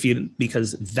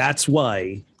that's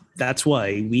why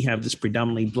we have this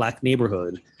predominantly Black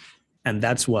neighborhood, and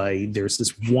that's why there's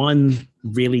this one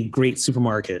really great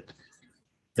supermarket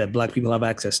that Black people have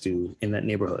access to in that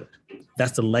neighborhood.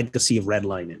 That's the legacy of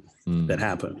redlining that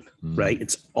happened, right?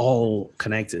 It's all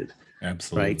connected.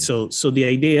 Absolutely. Right. So the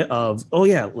idea of, oh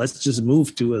yeah, let's just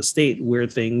move to a state where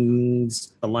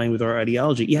things align with our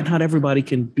ideology. Yeah, not everybody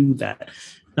can do that.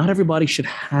 Not everybody should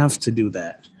have to do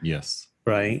that. Yes.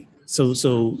 Right. So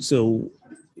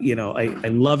I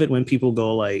love it when people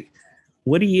go like,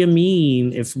 what do you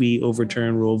mean if we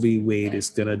overturn Roe v. Wade is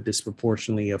going to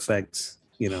disproportionately affect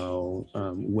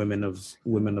women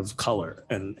of color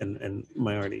and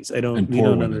minorities? We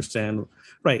don't understand.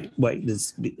 Right. Why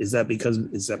is that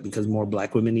because more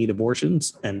Black women need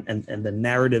abortions and the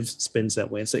narrative spins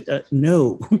that way and say,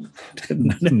 no,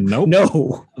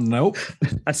 nope.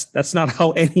 That's not how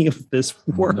any of this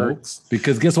works. Nope.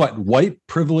 Because guess what? White,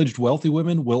 privileged, wealthy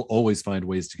women will always find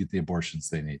ways to get the abortions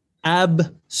they need.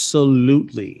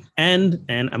 Absolutely. And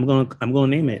I'm going to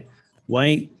name it: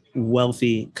 white,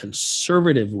 wealthy,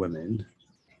 conservative women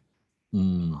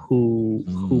who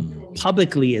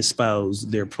publicly espouse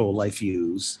their pro-life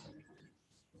views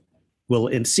will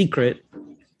in secret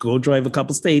go drive a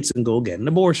couple states and go get an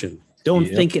abortion. Don't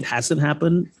think it hasn't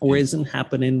happened or isn't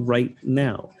happening right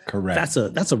now. Correct.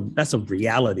 That's a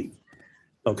reality.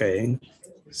 Okay.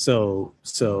 So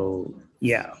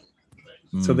yeah.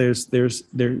 So there's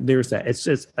that. It's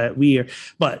just we are,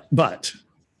 but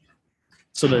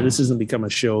so that this doesn't become a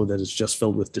show that is just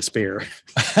filled with despair.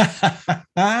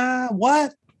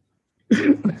 What?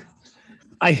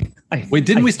 Wait,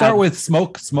 didn't we start with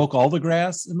smoke all the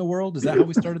grass in the world? Is that how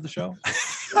we started the show?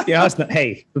 Yeah, it's not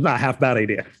half bad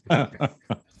idea. not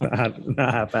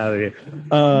half bad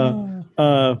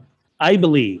idea. I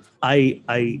believe,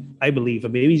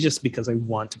 and maybe just because I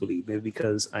want to believe, maybe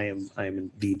because I am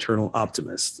the eternal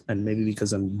optimist, and maybe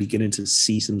because I'm beginning to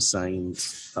see some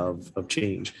signs of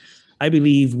change. I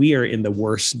believe we are in the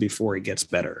worst before it gets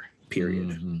better, period.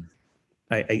 Mm-hmm.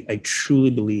 I truly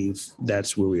believe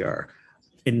that's where we are.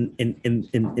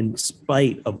 In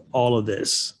spite of all of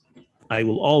this, I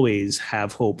will always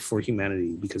have hope for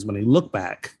humanity, because when I look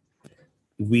back,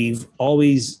 we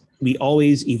always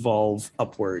evolve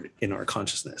upward in our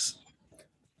consciousness,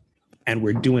 and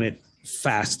we're doing it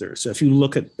faster. So if you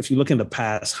look in the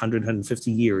past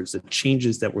 150 years, the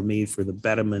changes that were made for the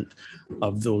betterment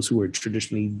of those who were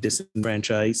traditionally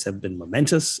disenfranchised have been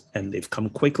momentous, and they've come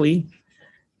quickly,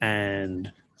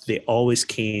 and they always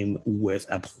came with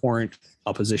abhorrent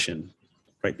opposition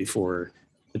right before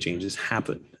the changes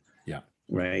happened. Yeah.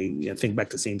 Right. Yeah. Think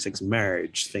back to same-sex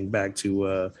marriage. Think back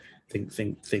to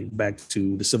think back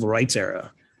to the civil rights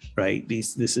era. Right.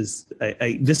 This is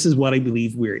what I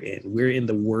believe we're in. We're in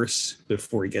the worst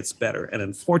before it gets better. And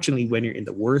unfortunately, when you're in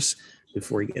the worst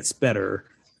before it gets better,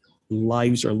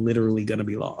 lives are literally going to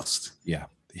be lost. Yeah.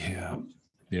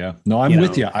 No, I'm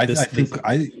with you. I think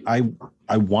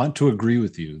I want to agree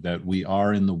with you that we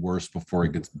are in the worst before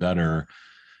it gets better.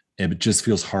 It just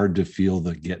feels hard to feel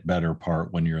the get better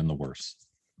part when you're in the worst.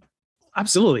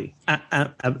 Absolutely.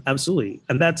 Absolutely.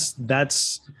 And that's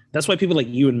why people like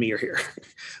you and me are here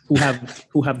who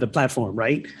have the platform,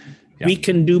 right? Yeah. We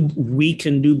can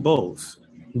do both.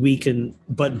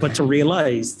 But to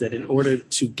realize that in order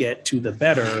to get to the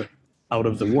better out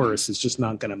of the worst, it's just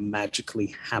not going to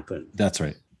magically happen. That's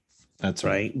right.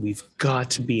 Right. We've got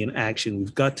to be in action.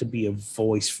 We've got to be a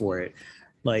voice for it.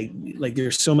 Like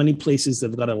there's so many places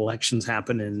that have got elections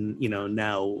happening,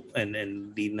 now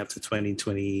and leading up to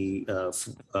 2020.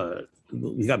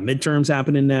 We got midterms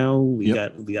happening now. We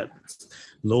got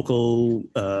local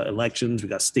elections. We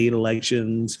got state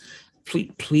elections.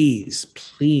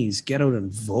 Please get out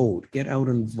and vote. Get out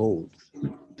and vote.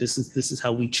 This is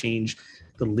how we change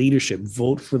the leadership.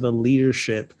 Vote for the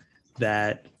leadership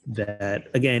that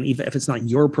again, even if it's not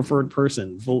your preferred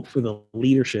person, vote for the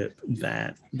leadership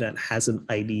that has an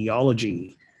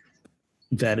ideology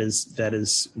that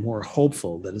is more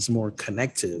hopeful, that is more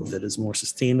connective, that is more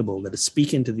sustainable, that is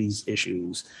speaking to these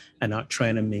issues and not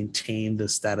trying to maintain the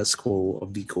status quo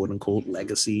of the quote unquote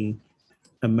legacy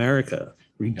America.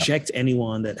 Reject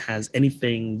anyone that has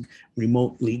anything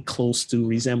remotely close to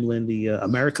resembling the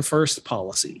America First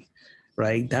policy,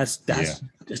 right? That's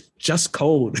just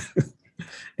code.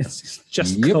 It's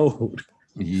just code.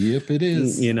 Yep, it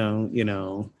is.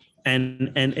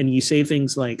 And you say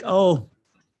things like, "Oh,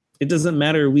 it doesn't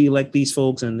matter. We elect these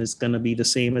folks, and it's going to be the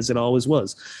same as it always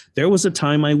was." There was a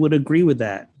time I would agree with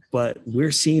that, but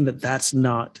we're seeing that that's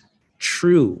not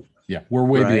true. Yeah, we're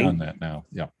way beyond that now.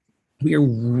 Yeah, we are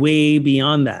way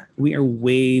beyond that.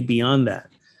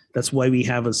 That's why we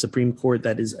have a Supreme Court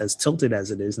that is as tilted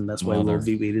as it is, and that's why Roe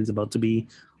v. Wade is about to be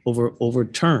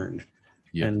overturned.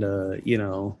 Yeah. And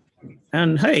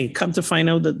and hey, come to find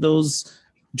out that those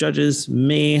judges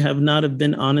may have not have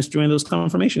been honest during those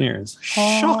confirmation hearings.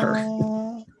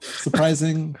 Shocker.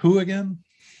 Surprising. Who again?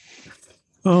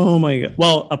 Oh my God.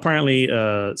 Well, apparently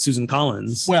Susan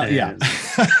Collins. Well, yeah.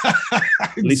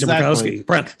 Lisa Murkowski.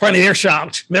 Apparently they're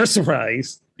shocked. They're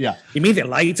surprised. Yeah. You mean they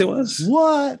lied to us?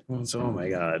 What? Oh my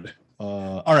God.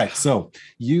 All right. So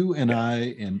you and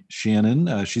I and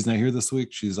Shannon, she's not here this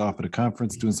week. She's off at a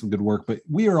conference doing some good work, but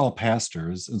we are all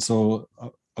pastors. And so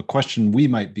a question we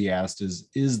might be asked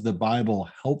is the Bible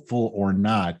helpful or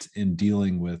not in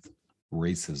dealing with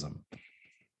racism?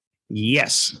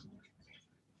 Yes.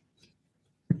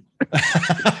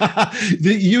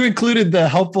 You included the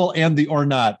helpful and the or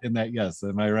not in that. Yes.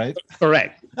 Am I right?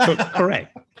 Correct.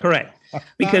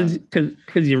 Because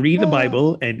you read the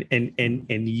Bible and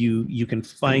you can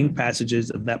find passages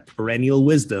of that perennial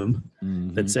wisdom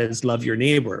that says love your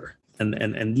neighbor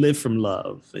and live from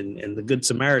love and the Good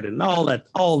Samaritan and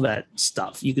all that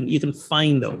stuff. You can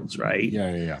find those, right?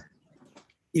 Yeah.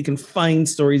 You can find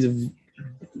stories of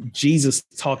Jesus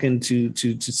talking to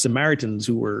Samaritans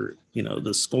who were,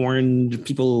 the scorned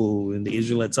people in the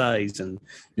Israelites' eyes and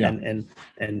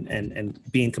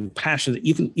being compassionate.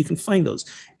 You can find those.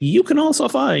 You can also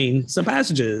find some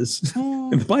passages in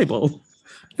the Bible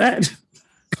that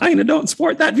kind of don't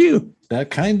support that view. That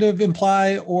kind of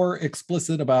imply or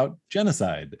explicit about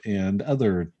genocide and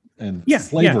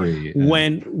slavery. Yeah.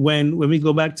 When we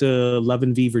go back to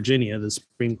Levin v. Virginia, the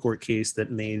Supreme Court case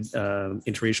that made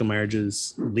interracial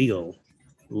marriages legal,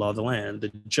 law of the land, the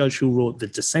judge who wrote the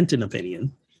dissenting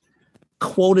opinion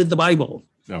quoted the Bible.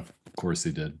 Oh, of course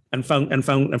he did. And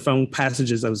found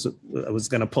passages. I was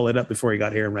going to pull it up before he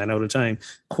got here and ran out of time.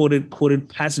 Quoted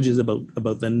passages about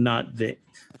the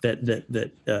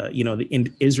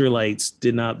Israelites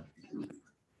did not,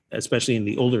 especially in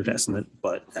the Older Testament,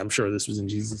 but I'm sure this was in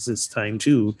Jesus's time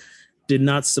too, did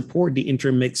not support the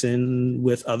intermixing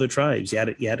with other tribes. You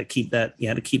had to keep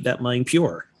that mind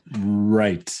pure.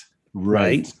 Right.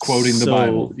 Quoting the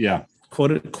Bible. Yeah.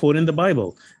 Quoting the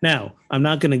Bible. Now, I'm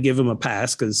not going to give him a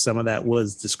pass because some of that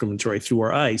was discriminatory through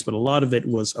our eyes, but a lot of it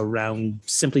was around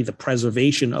simply the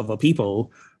preservation of a people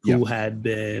who had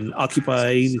been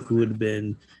occupied, who had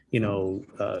been,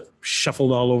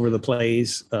 shuffled all over the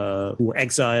place, who were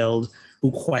exiled, who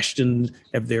questioned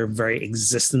if their very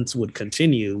existence would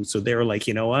continue. So they were like,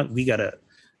 you know what, we gotta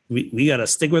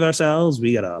stick with ourselves.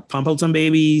 We gotta pump out some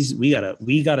babies. We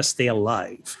gotta stay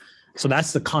alive. So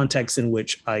that's the context in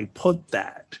which I put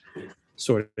that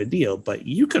sort of deal. But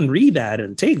you can read that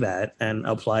and take that and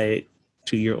apply it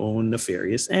to your own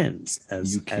nefarious ends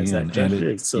as that judge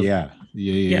is. So yeah.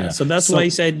 So that's why I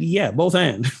said, both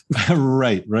and.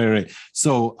 Right.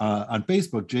 So on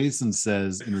Facebook, Jason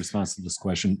says in response to this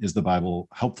question, is the Bible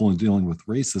helpful in dealing with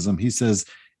racism? He says,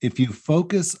 if you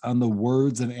focus on the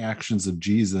words and actions of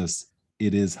Jesus,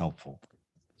 it is helpful.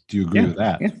 Do you agree with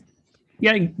that? Yeah.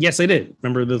 Yes, I did.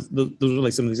 Remember, those were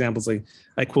like some examples. Like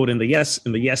I quote in the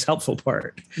yes helpful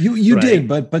part. You did,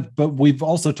 but we've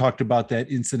also talked about that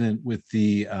incident with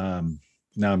the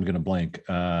now I'm going to blank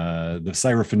the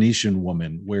Syrophoenician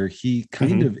woman where he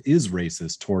kind of is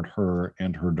racist toward her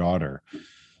and her daughter.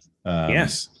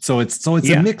 Yes. So it's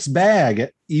a mixed bag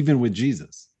even with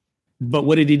Jesus. But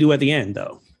what did he do at the end,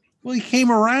 though? Well, he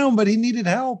came around, but he needed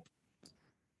help.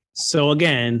 So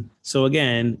again,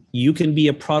 you can be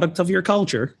a product of your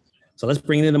culture. So let's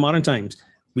bring it into modern times.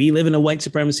 We live in a white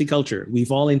supremacy culture.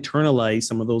 We've all internalized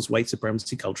some of those white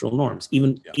supremacy cultural norms.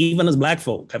 Even as Black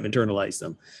folk have internalized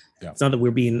them. Yeah. It's not that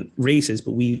we're being racist,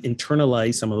 but we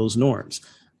internalize some of those norms.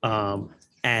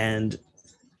 And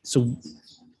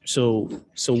so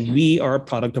we are a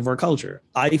product of our culture.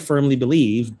 I firmly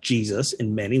believe Jesus,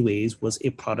 in many ways, was a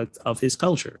product of his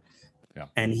culture. Yeah.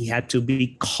 And he had to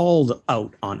be called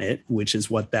out on it, which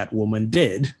is what that woman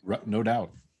did. No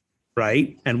doubt.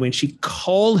 Right. And when she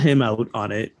called him out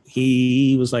on it,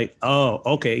 he was like, oh,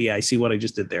 okay. Yeah, I see what I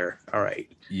just did there. All right.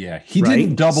 Yeah. He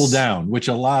didn't double down, which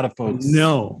a lot of folks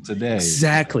today.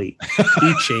 Exactly.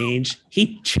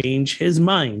 He changed his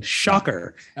mind.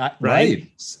 Shocker. Right.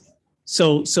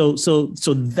 So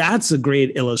that's a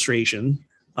great illustration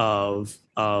of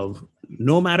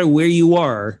no matter where you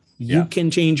are, you can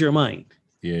change your mind.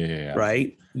 Yeah.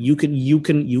 Right. You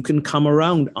can come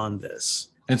around on this.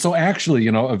 And so actually,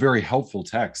 a very helpful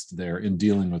text there in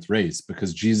dealing with race,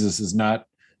 because Jesus he's not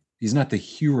the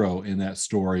hero in that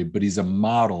story, but he's a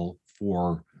model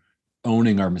for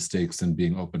owning our mistakes and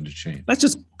being open to change. Let's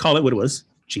just call it what it was.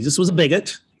 Jesus was a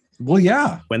bigot. Well,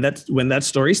 yeah. When that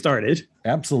story started,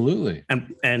 Absolutely.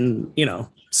 And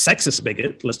sexist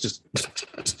bigot. Let's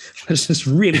just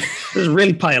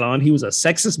really pile on. He was a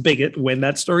sexist bigot when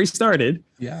that story started.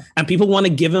 Yeah. And people want to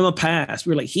give him a pass.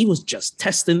 We're like, he was just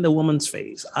testing the woman's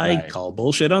face. I call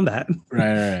bullshit on that.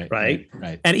 Right.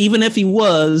 And even if he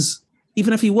was,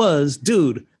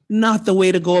 dude, not the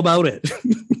way to go about it.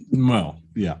 Well,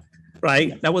 yeah.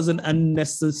 Right. That was an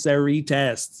unnecessary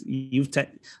test.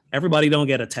 Everybody don't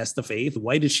get a test of faith.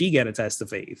 Why did she get a test of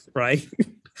faith? Right.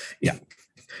 Yeah.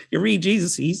 You read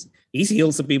Jesus, he's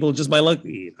healed some people just by luck.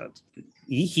 He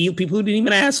healed people who didn't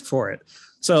even ask for it.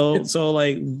 So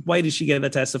like, why did she get a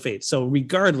test of faith? So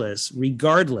regardless,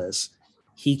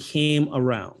 he came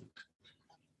around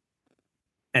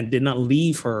and did not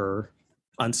leave her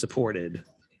unsupported.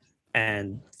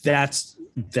 And that's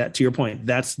that, to your point,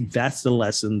 that's the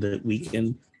lesson that we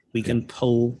can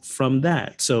pull from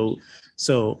that. So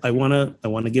I want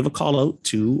to give a call out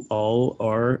to all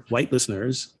our white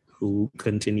listeners who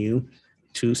continue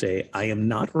to say, I am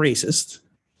not racist.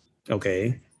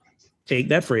 Okay. Take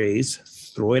that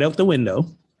phrase, throw it out the window.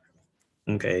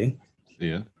 Okay.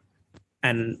 Yeah.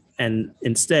 And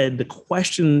instead, the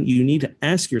question you need to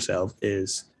ask yourself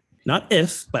is not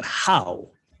if, but how.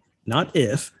 Not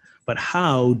if, but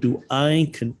how do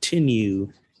I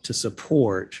continue to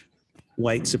support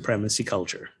white supremacy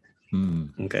culture?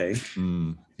 Okay.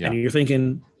 Yeah. And you're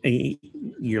thinking, and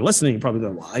you're listening, you're probably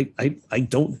going, well, I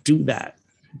don't do that.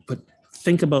 But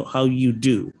think about how you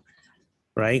do,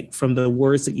 right? From the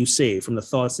words that you say, from the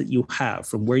thoughts that you have,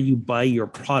 from where you buy your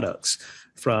products,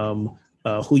 from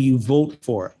who you vote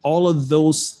for, all of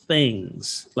those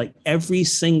things, like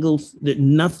that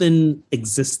nothing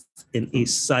exists in a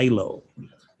silo.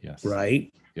 Yes.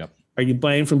 Right? Yep. Are you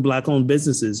buying from Black-owned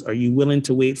businesses? Are you willing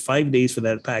to wait 5 days for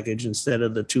that package instead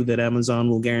of the 2 that Amazon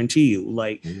will guarantee you?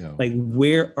 Like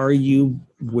where are you?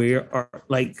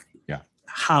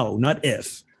 How? Not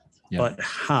if, but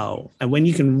how? And when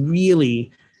you can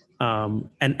really, and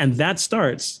that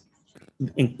starts,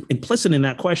 implicit in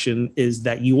that question is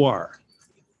that you are.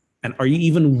 And are you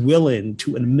even willing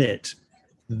to admit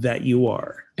that you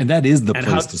are? And that is the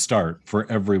place to start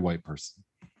for every white person.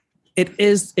 It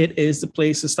is the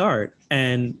place to start.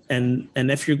 And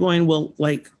if you're going, well,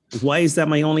 like, why is that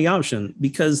my only option?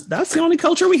 Because that's the only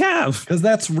culture we have. Because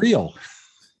that's real.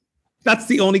 That's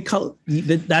the only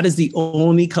that is the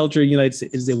only culture in the United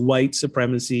States, is the white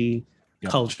supremacy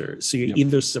culture. So you're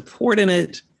either supporting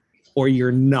it or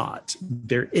you're not.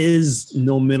 There is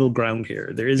no middle ground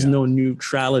here. There is no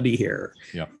neutrality here.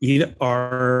 Either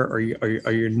are or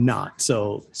you're not.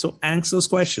 So ask those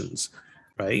questions.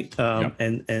 Right.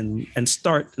 And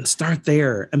start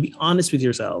there and be honest with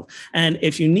yourself. And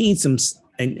if you need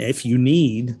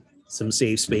some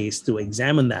safe space to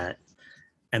examine that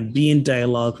and be in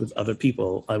dialogue with other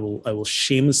people, I will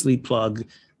shamelessly plug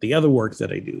the other work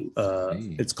that I do.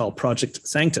 It's called Project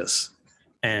Sanctus.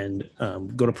 And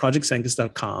go to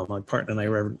projectsanctus.com. My partner and I,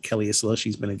 Reverend Kelly Isla,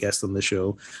 she's been a guest on the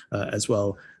show as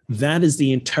well. That is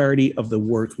the entirety of the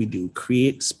work we do.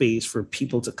 Create space for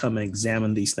people to come and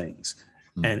examine these things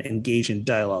and engage in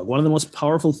dialogue. One of the most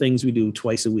powerful things we do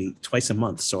twice a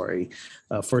month,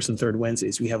 first and third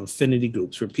Wednesdays, we have affinity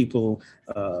groups where people,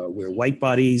 we're white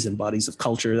bodies and bodies of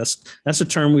culture. That's a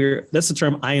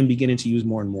term I am beginning to use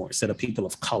more and more instead of people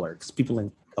of color, because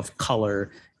people of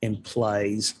color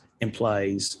implies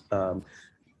a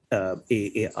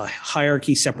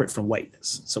hierarchy separate from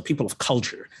whiteness. So people of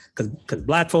culture, because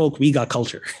Black folk, we got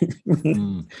culture.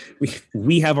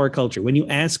 we have our culture. When you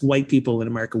ask white people in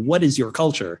America, what is your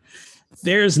culture?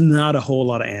 There's not a whole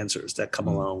lot of answers that come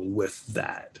along with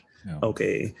that. No.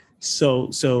 Okay. So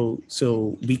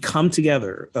we come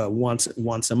together once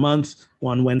a month,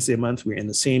 one Wednesday a month. We're in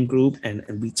the same group and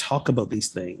we talk about these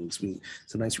things.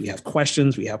 Sometimes we have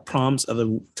questions, we have prompts.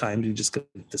 Other times we just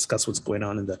discuss what's going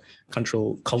on in the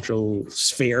cultural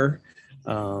sphere.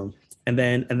 And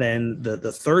then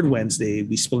the third Wednesday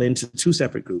we split into 2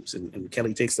 separate groups. And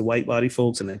Kelly takes the white body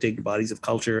folks, and I take the bodies of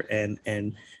culture. And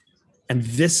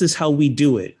this is how we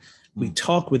do it. We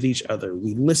talk with each other.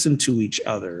 We listen to each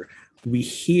other. We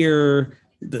hear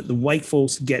the white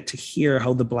folks get to hear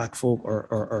how the Black folk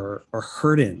are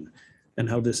hurting, and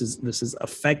how this is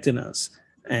affecting us,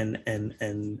 and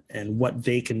what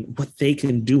they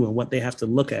can do and what they have to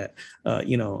look at.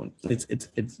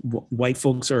 It's white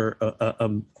folks are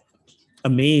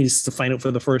amazed to find out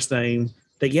for the first time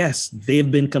that yes,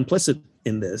 they've been complicit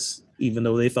in this, even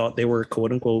though they thought they were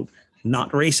quote unquote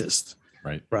not racist.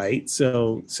 Right.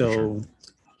 So. Sure.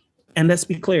 And let's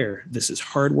be clear, this is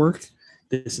hard work.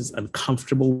 This is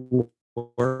uncomfortable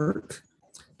work.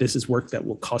 This is work that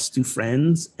will cost you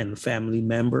friends and family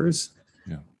members.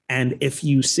 Yeah. And if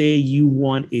you say you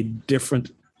want a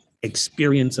different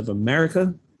experience of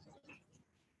America,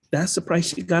 that's the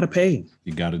price you got to pay.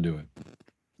 You got to do it.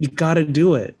 You got to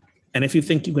do it. And if you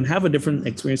think you can have a different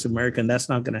experience of America and that's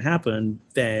not going to happen,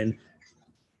 then,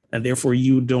 and therefore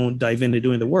you don't dive into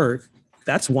doing the work,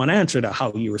 that's one answer to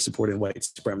how you were supporting white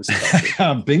supremacy.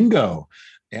 Bingo.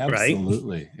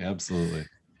 Absolutely. Right? Absolutely.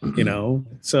 You know,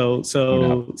 so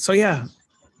yeah.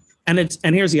 And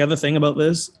here's the other thing about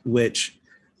this, which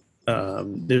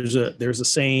there's a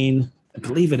saying, I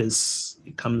believe it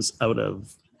comes out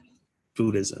of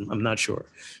Buddhism. I'm not sure.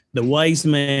 The wise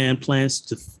man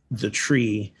plants the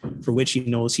tree for which he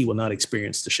knows he will not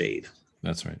experience the shade.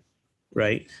 That's right.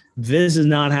 Right. This is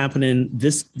not happening.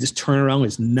 This turnaround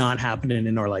is not happening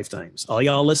in our lifetimes. All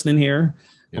y'all listening here,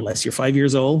 unless you're 5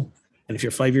 years old. And if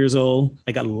you're 5 years old,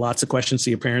 I got lots of questions to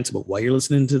your parents about why you're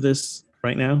listening to this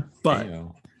right now. But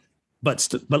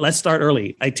let's start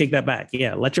early. I take that back.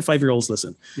 Yeah, let your 5-year-olds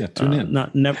listen. Yeah, tune in.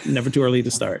 Never too early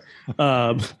to start.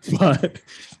 But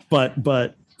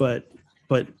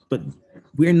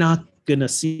we're not gonna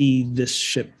see this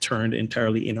ship turned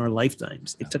entirely in our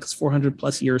lifetimes. It took us 400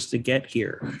 plus years to get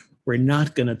here. We're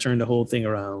not gonna turn the whole thing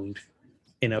around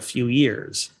in a few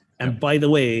years. And by the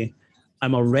way,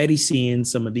 I'm already seeing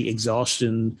some of the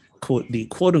exhaustion,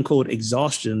 quote unquote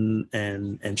exhaustion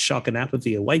and shock and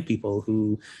apathy of white people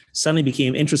who suddenly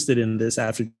became interested in this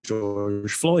after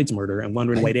George Floyd's murder and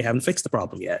wondering why they haven't fixed the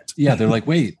problem yet. Yeah, they're like,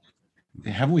 wait,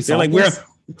 haven't we solved this?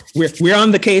 We're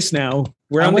on the case now.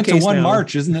 We're on the case now. I went to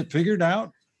March, isn't it figured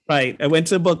out? Right. I went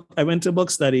to book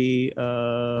study.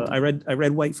 I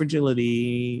read White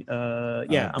Fragility.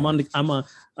 I'm on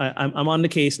the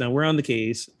case now. We're on the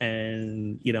case.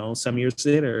 And you know, some years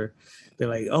later, they're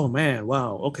like, oh man,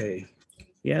 wow, okay.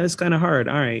 Yeah, it's kind of hard.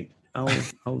 All right.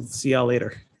 I'll see y'all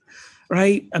later.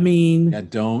 Right. I mean,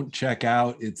 don't check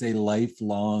out. It's a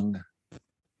lifelong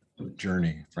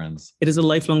journey, friends. It is a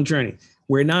lifelong journey.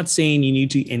 We're not saying you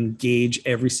need to engage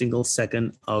every single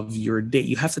second of your day.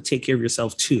 You have to take care of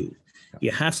yourself too.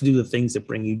 You have to do the things that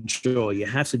bring you joy. You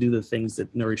have to do the things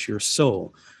that nourish your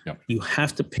soul. You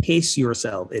have to pace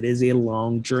yourself. It is a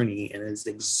long journey and it is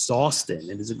exhausting.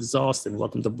 It is exhausting.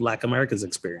 Welcome to Black America's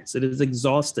experience. It is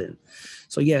exhausting.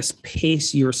 So yes,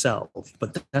 pace yourself,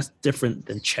 but that's different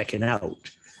than checking out.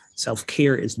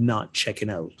 Self-care is not checking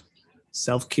out.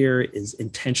 Self-care is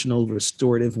intentional,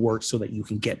 restorative work so that you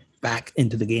can get back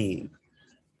into the game.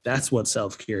 That's what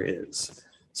self-care is.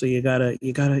 So you gotta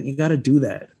do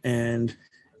that. And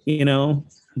you know,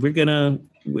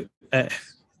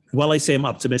 while I say I'm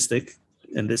optimistic,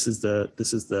 and this is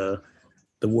the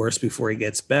worst before it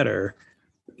gets better.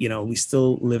 You know, we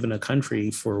still live in a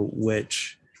country for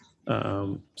which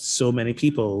so many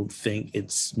people think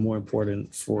it's more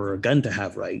important for a gun to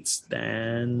have rights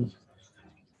than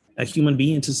a human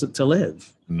being to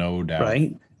live. No doubt.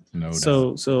 Right. No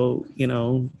doubt. So you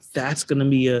know, that's gonna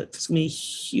be a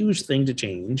huge thing to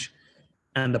change.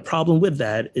 And the problem with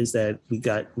that is that we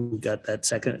got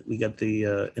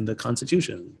the in the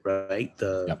Constitution, right?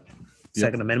 The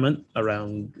Second Amendment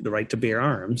around the right to bear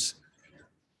arms.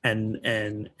 And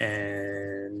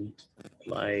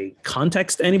like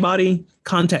context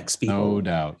people.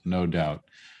 No doubt.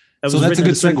 So that's a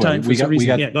good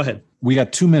segue. Go ahead. We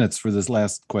got 2 minutes for this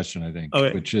last question, I think,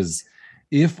 which is,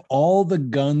 if all the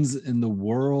guns in the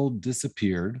world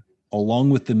disappeared, along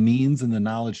with the means and the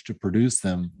knowledge to produce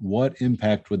them, what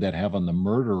impact would that have on the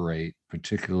murder rate,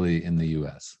 particularly in the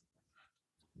U.S.?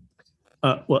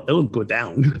 Well, it would go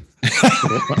down.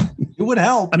 It would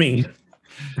help. I mean,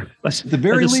 at the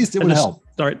very least, it would help.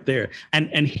 Start there.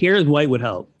 And here's why it would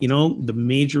help. You know, the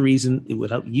major reason it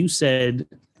would help, you said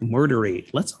murder rate.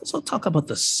 Let's also talk about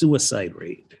the suicide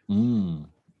rate.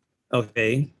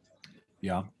 Okay.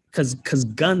 Yeah. Because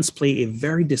guns play a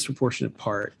very disproportionate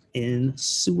part in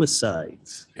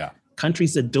suicides. Yeah.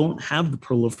 Countries that don't have the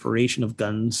proliferation of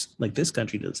guns like this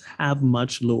country does have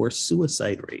much lower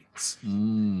suicide rates.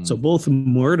 So both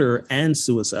murder and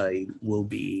suicide will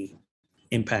be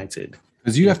impacted.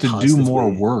 Because you have to do more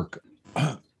work.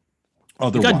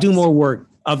 Otherwise. You got to do more work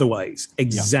otherwise.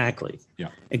 Exactly. Yeah.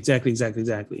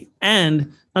 Exactly.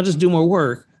 And not just do more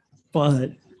work,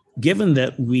 but given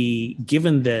that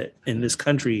in this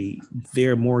country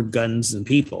there are more guns than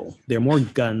people, there are more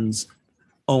guns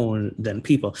owned than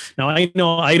people. Now I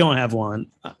know I don't have one.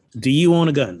 Do you own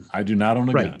a gun? I do not own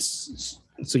a gun.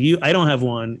 So I don't have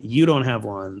one. You don't have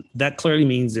one. That clearly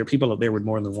means there are people out there with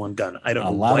more than one gun. I don't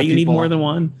know why you need more than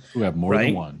one. Who have more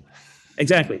than one.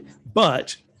 Exactly.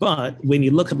 But when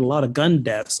you look at a lot of gun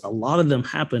deaths, a lot of them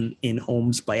happen in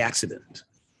homes by accident.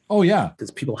 Oh yeah.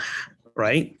 Because people,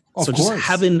 right? Of so course.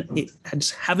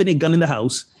 just having a gun in the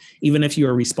house, even if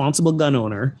you're a responsible gun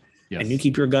owner, Yes. and you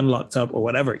keep your gun locked up or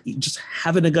whatever, just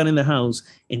having a gun in the house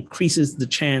increases the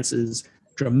chances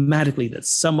dramatically that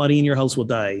somebody in your house will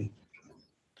die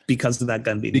because of that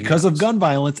gun being because in your of house. gun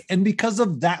violence and because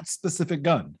of that specific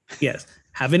gun. Yes.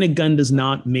 Having a gun does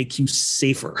not make you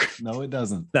safer. No, it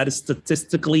doesn't. That is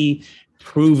statistically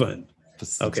proven.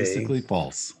 Statistically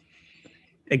false.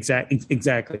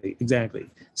 Exactly.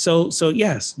 So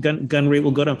yes, gun rate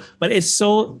will go down, but it's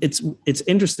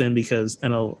interesting because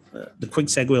the quick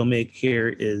segue I'll make here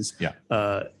is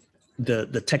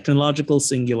the technological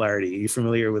singularity. Are you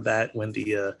familiar with that? When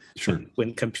Sure.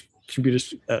 when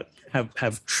computers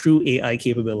have true AI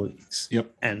capabilities.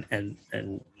 Yep. And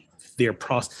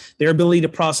their ability to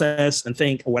process and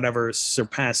think or whatever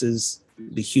surpasses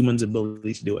the human's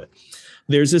ability to do it.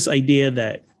 There's this idea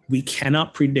that we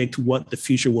cannot predict what the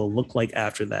future will look like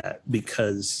after that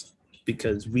because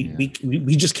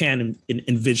we just can't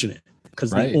envision it,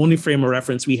 because Right. the only frame of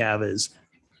reference we have is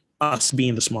us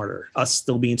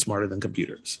still being smarter than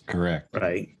computers. Correct.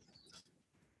 Right.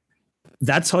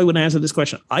 That's how I would answer this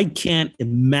question. I can't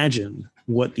imagine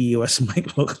what the US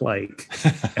might look like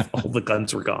if all the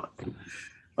guns were gone.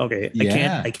 Okay.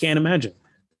 Yeah. I can't imagine.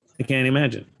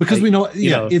 Because we know,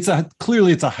 know, it's a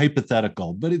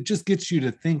hypothetical, but it just gets you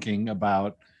to thinking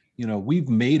about, we've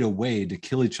made a way to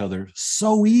kill each other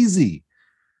so easy.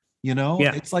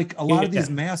 It's like a lot of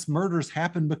these mass murders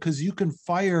happen because you can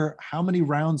fire how many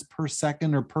rounds per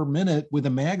second or per minute with a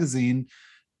magazine,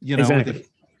 exactly.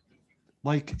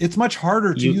 Like it's much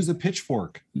harder to use a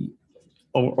pitchfork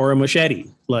or a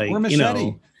machete,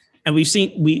 and we've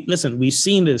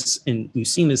seen this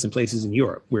in places in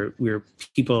Europe where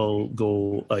people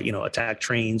go, attack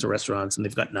trains or restaurants, and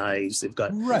they've got knives, they've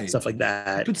got stuff like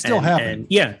that. It could still happen. And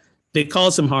yeah, they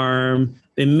cause some harm.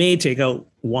 They may take out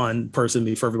one person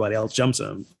before everybody else jumps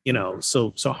them,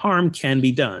 so harm can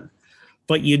be done,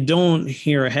 but you don't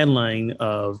hear a headline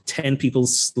of 10 people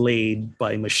slayed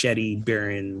by machete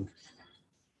bearing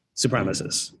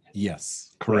supremacists.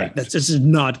 Yes, correct. Right? This is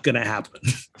not going to happen.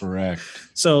 Correct.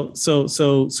 So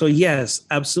yes,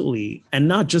 absolutely, and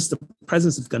not just the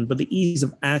presence of the gun, but the ease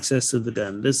of access to the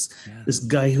gun. This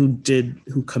guy who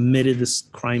committed this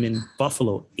crime in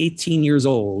Buffalo, 18 years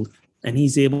old, and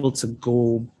he's able to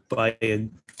go buy a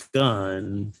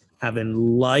gun,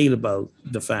 having lied about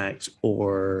the fact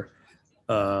or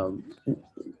that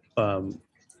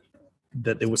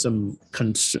there was some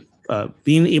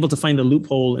being able to find a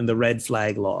loophole in the red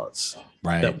flag laws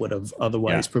that would have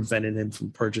otherwise prevented him from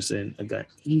purchasing a gun.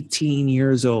 18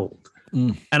 years old.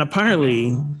 And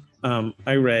apparently,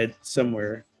 I read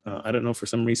somewhere, I don't know, for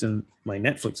some reason, my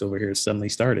Netflix over here is suddenly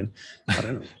starting. I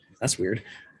don't know. That's weird.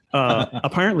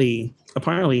 Apparently,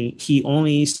 he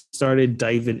only started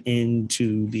diving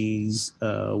into these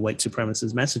white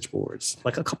supremacist message boards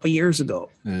like a couple of years ago.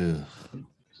 Ugh.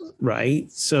 Right.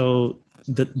 So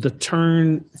the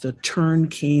turn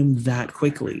came that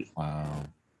quickly. Wow.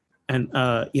 And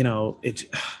it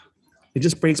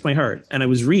just breaks my heart. And I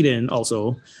was reading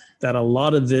also that a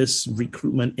lot of this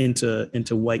recruitment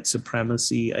into white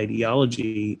supremacy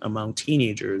ideology among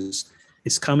teenagers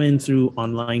is coming through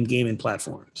online gaming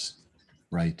platforms.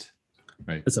 Right.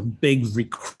 It's a big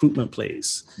recruitment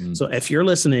place. So if you're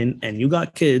listening and you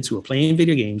got kids who are playing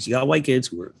video games, you got white kids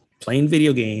who are playing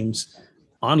video games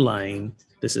online,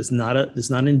 this is not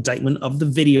an indictment of the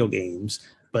video games,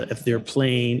 but if they're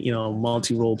playing,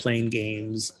 multi-role playing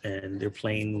games and they're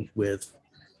playing with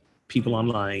people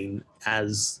online,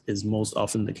 as is most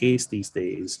often the case these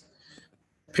days,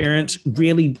 parents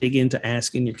really dig into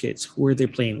asking your kids, who are they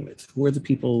playing with? Who are the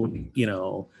people,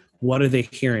 what are they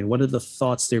hearing? What are the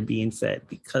thoughts they're being fed?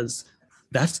 Because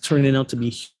that's turning out to be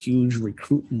huge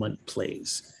recruitment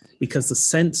plays, because the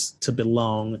sense to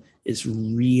belong is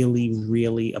really,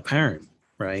 really apparent,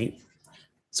 right?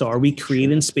 So are we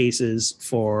creating spaces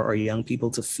for our young people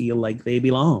to feel like they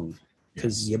belong?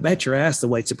 Because you bet your ass the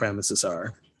white supremacists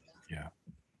are. Yeah.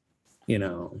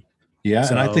 Yeah,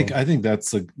 and I think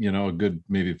that's a good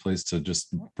maybe place to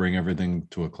just bring everything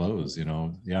to a close.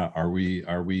 Are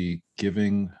we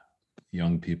giving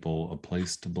young people a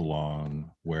place to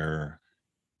belong where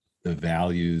the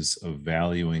values of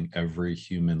valuing every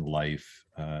human life,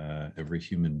 every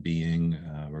human being,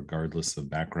 regardless of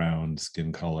background,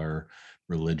 skin color,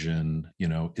 religion,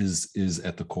 is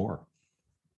at the core?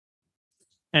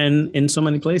 And in so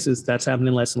many places, that's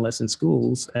happening less and less in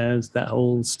schools, as that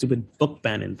whole stupid book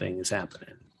banning thing is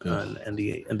happening, and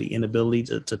the inability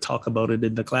to talk about it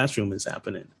in the classroom is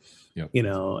happening. Yep.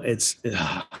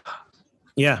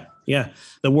 Yeah, yeah.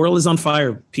 The world is on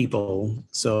fire, people.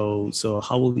 So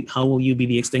how will you be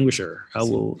the extinguisher? How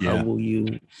will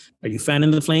you? Are you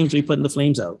fanning the flames? Or are you putting the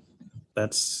flames out?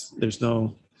 There's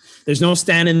no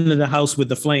standing in the house with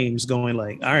the flames going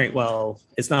like, all right, well,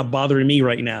 it's not bothering me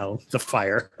right now, the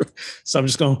fire. So I'm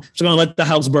just going to let the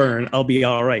house burn. I'll be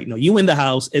all right. No, you in the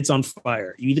house, it's on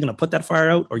fire. You either going to put that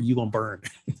fire out or you going to burn.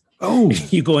 Oh,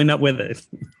 you going up with it.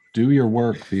 Do your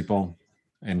work, people.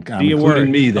 And do your work.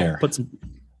 Me there.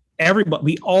 Everybody,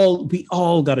 we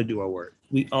all got to do our work.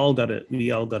 We all got to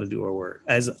do our work.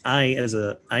 As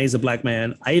a Black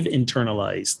man, I've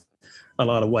internalized a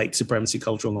lot of white supremacy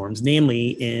cultural norms,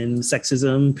 namely in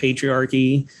sexism,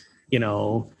 patriarchy,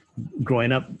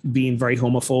 growing up being very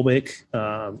homophobic,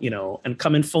 and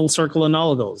coming full circle in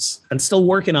all of those and still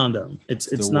working on them.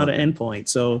 It's not an end point.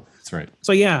 So that's right.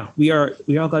 So yeah, we all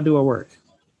got to do our work.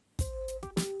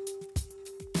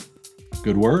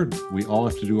 Good word. We all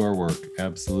have to do our work.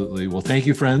 Absolutely. Well, thank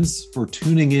you, friends, for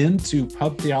tuning in to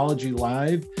Pub Theology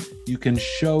Live. You can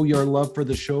show your love for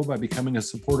the show by becoming a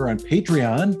supporter on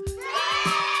Patreon.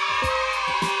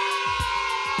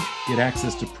 Get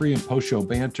access to pre and post show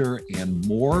banter and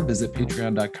more. Visit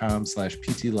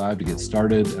patreon.com/PTLive to get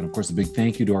started. And of course, a big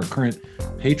thank you to our current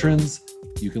patrons.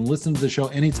 You can listen to the show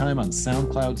anytime on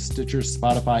SoundCloud, Stitcher,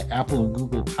 Spotify, Apple, and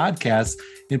Google Podcasts.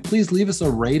 And please leave us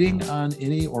a rating on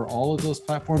any or all of those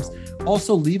platforms.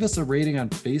 Also, leave us a rating on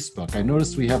Facebook. I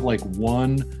noticed we have like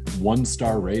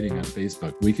one-star rating on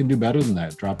Facebook. We can do better than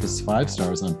that. Drop us 5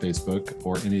 stars on Facebook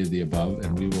or any of the above,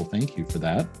 and we will thank you for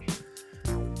that.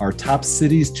 Our top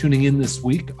cities tuning in this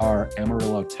week are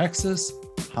Amarillo, Texas,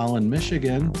 Holland,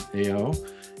 Michigan,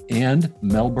 and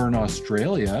Melbourne,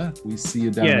 Australia. We see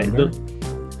you down there.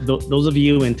 Those of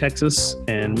you in Texas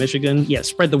and Michigan,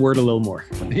 spread the word a little more.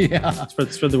 Yeah.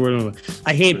 Spread the word a little more.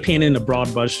 I hate painting a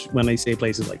broad brush when I say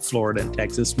places like Florida and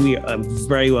Texas. We are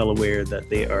very well aware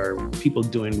that they are people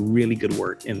doing really good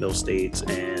work in those states,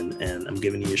 and I'm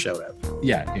giving you a shout out.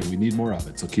 Yeah, and we need more of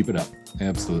it, so keep it up.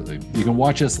 Absolutely. You can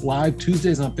watch us live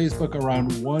Tuesdays on Facebook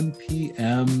around 1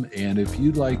 p.m. And if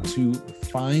you'd like to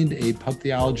find a Pub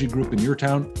Theology group in your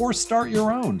town or start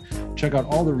your own, check out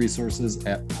all the resources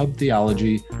at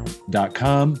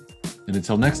pubtheology.com. And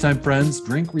until next time, friends,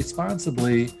 drink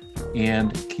responsibly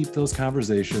and keep those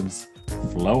conversations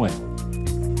flowing.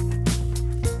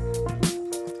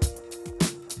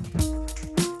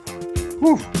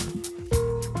 Whew.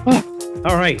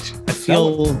 All right. I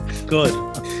feel good.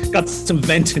 Got some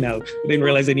venting out. I didn't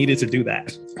realize I needed to do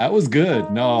that. That was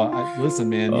good. No, listen,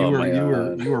 man,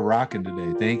 you were rocking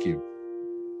today. Thank you.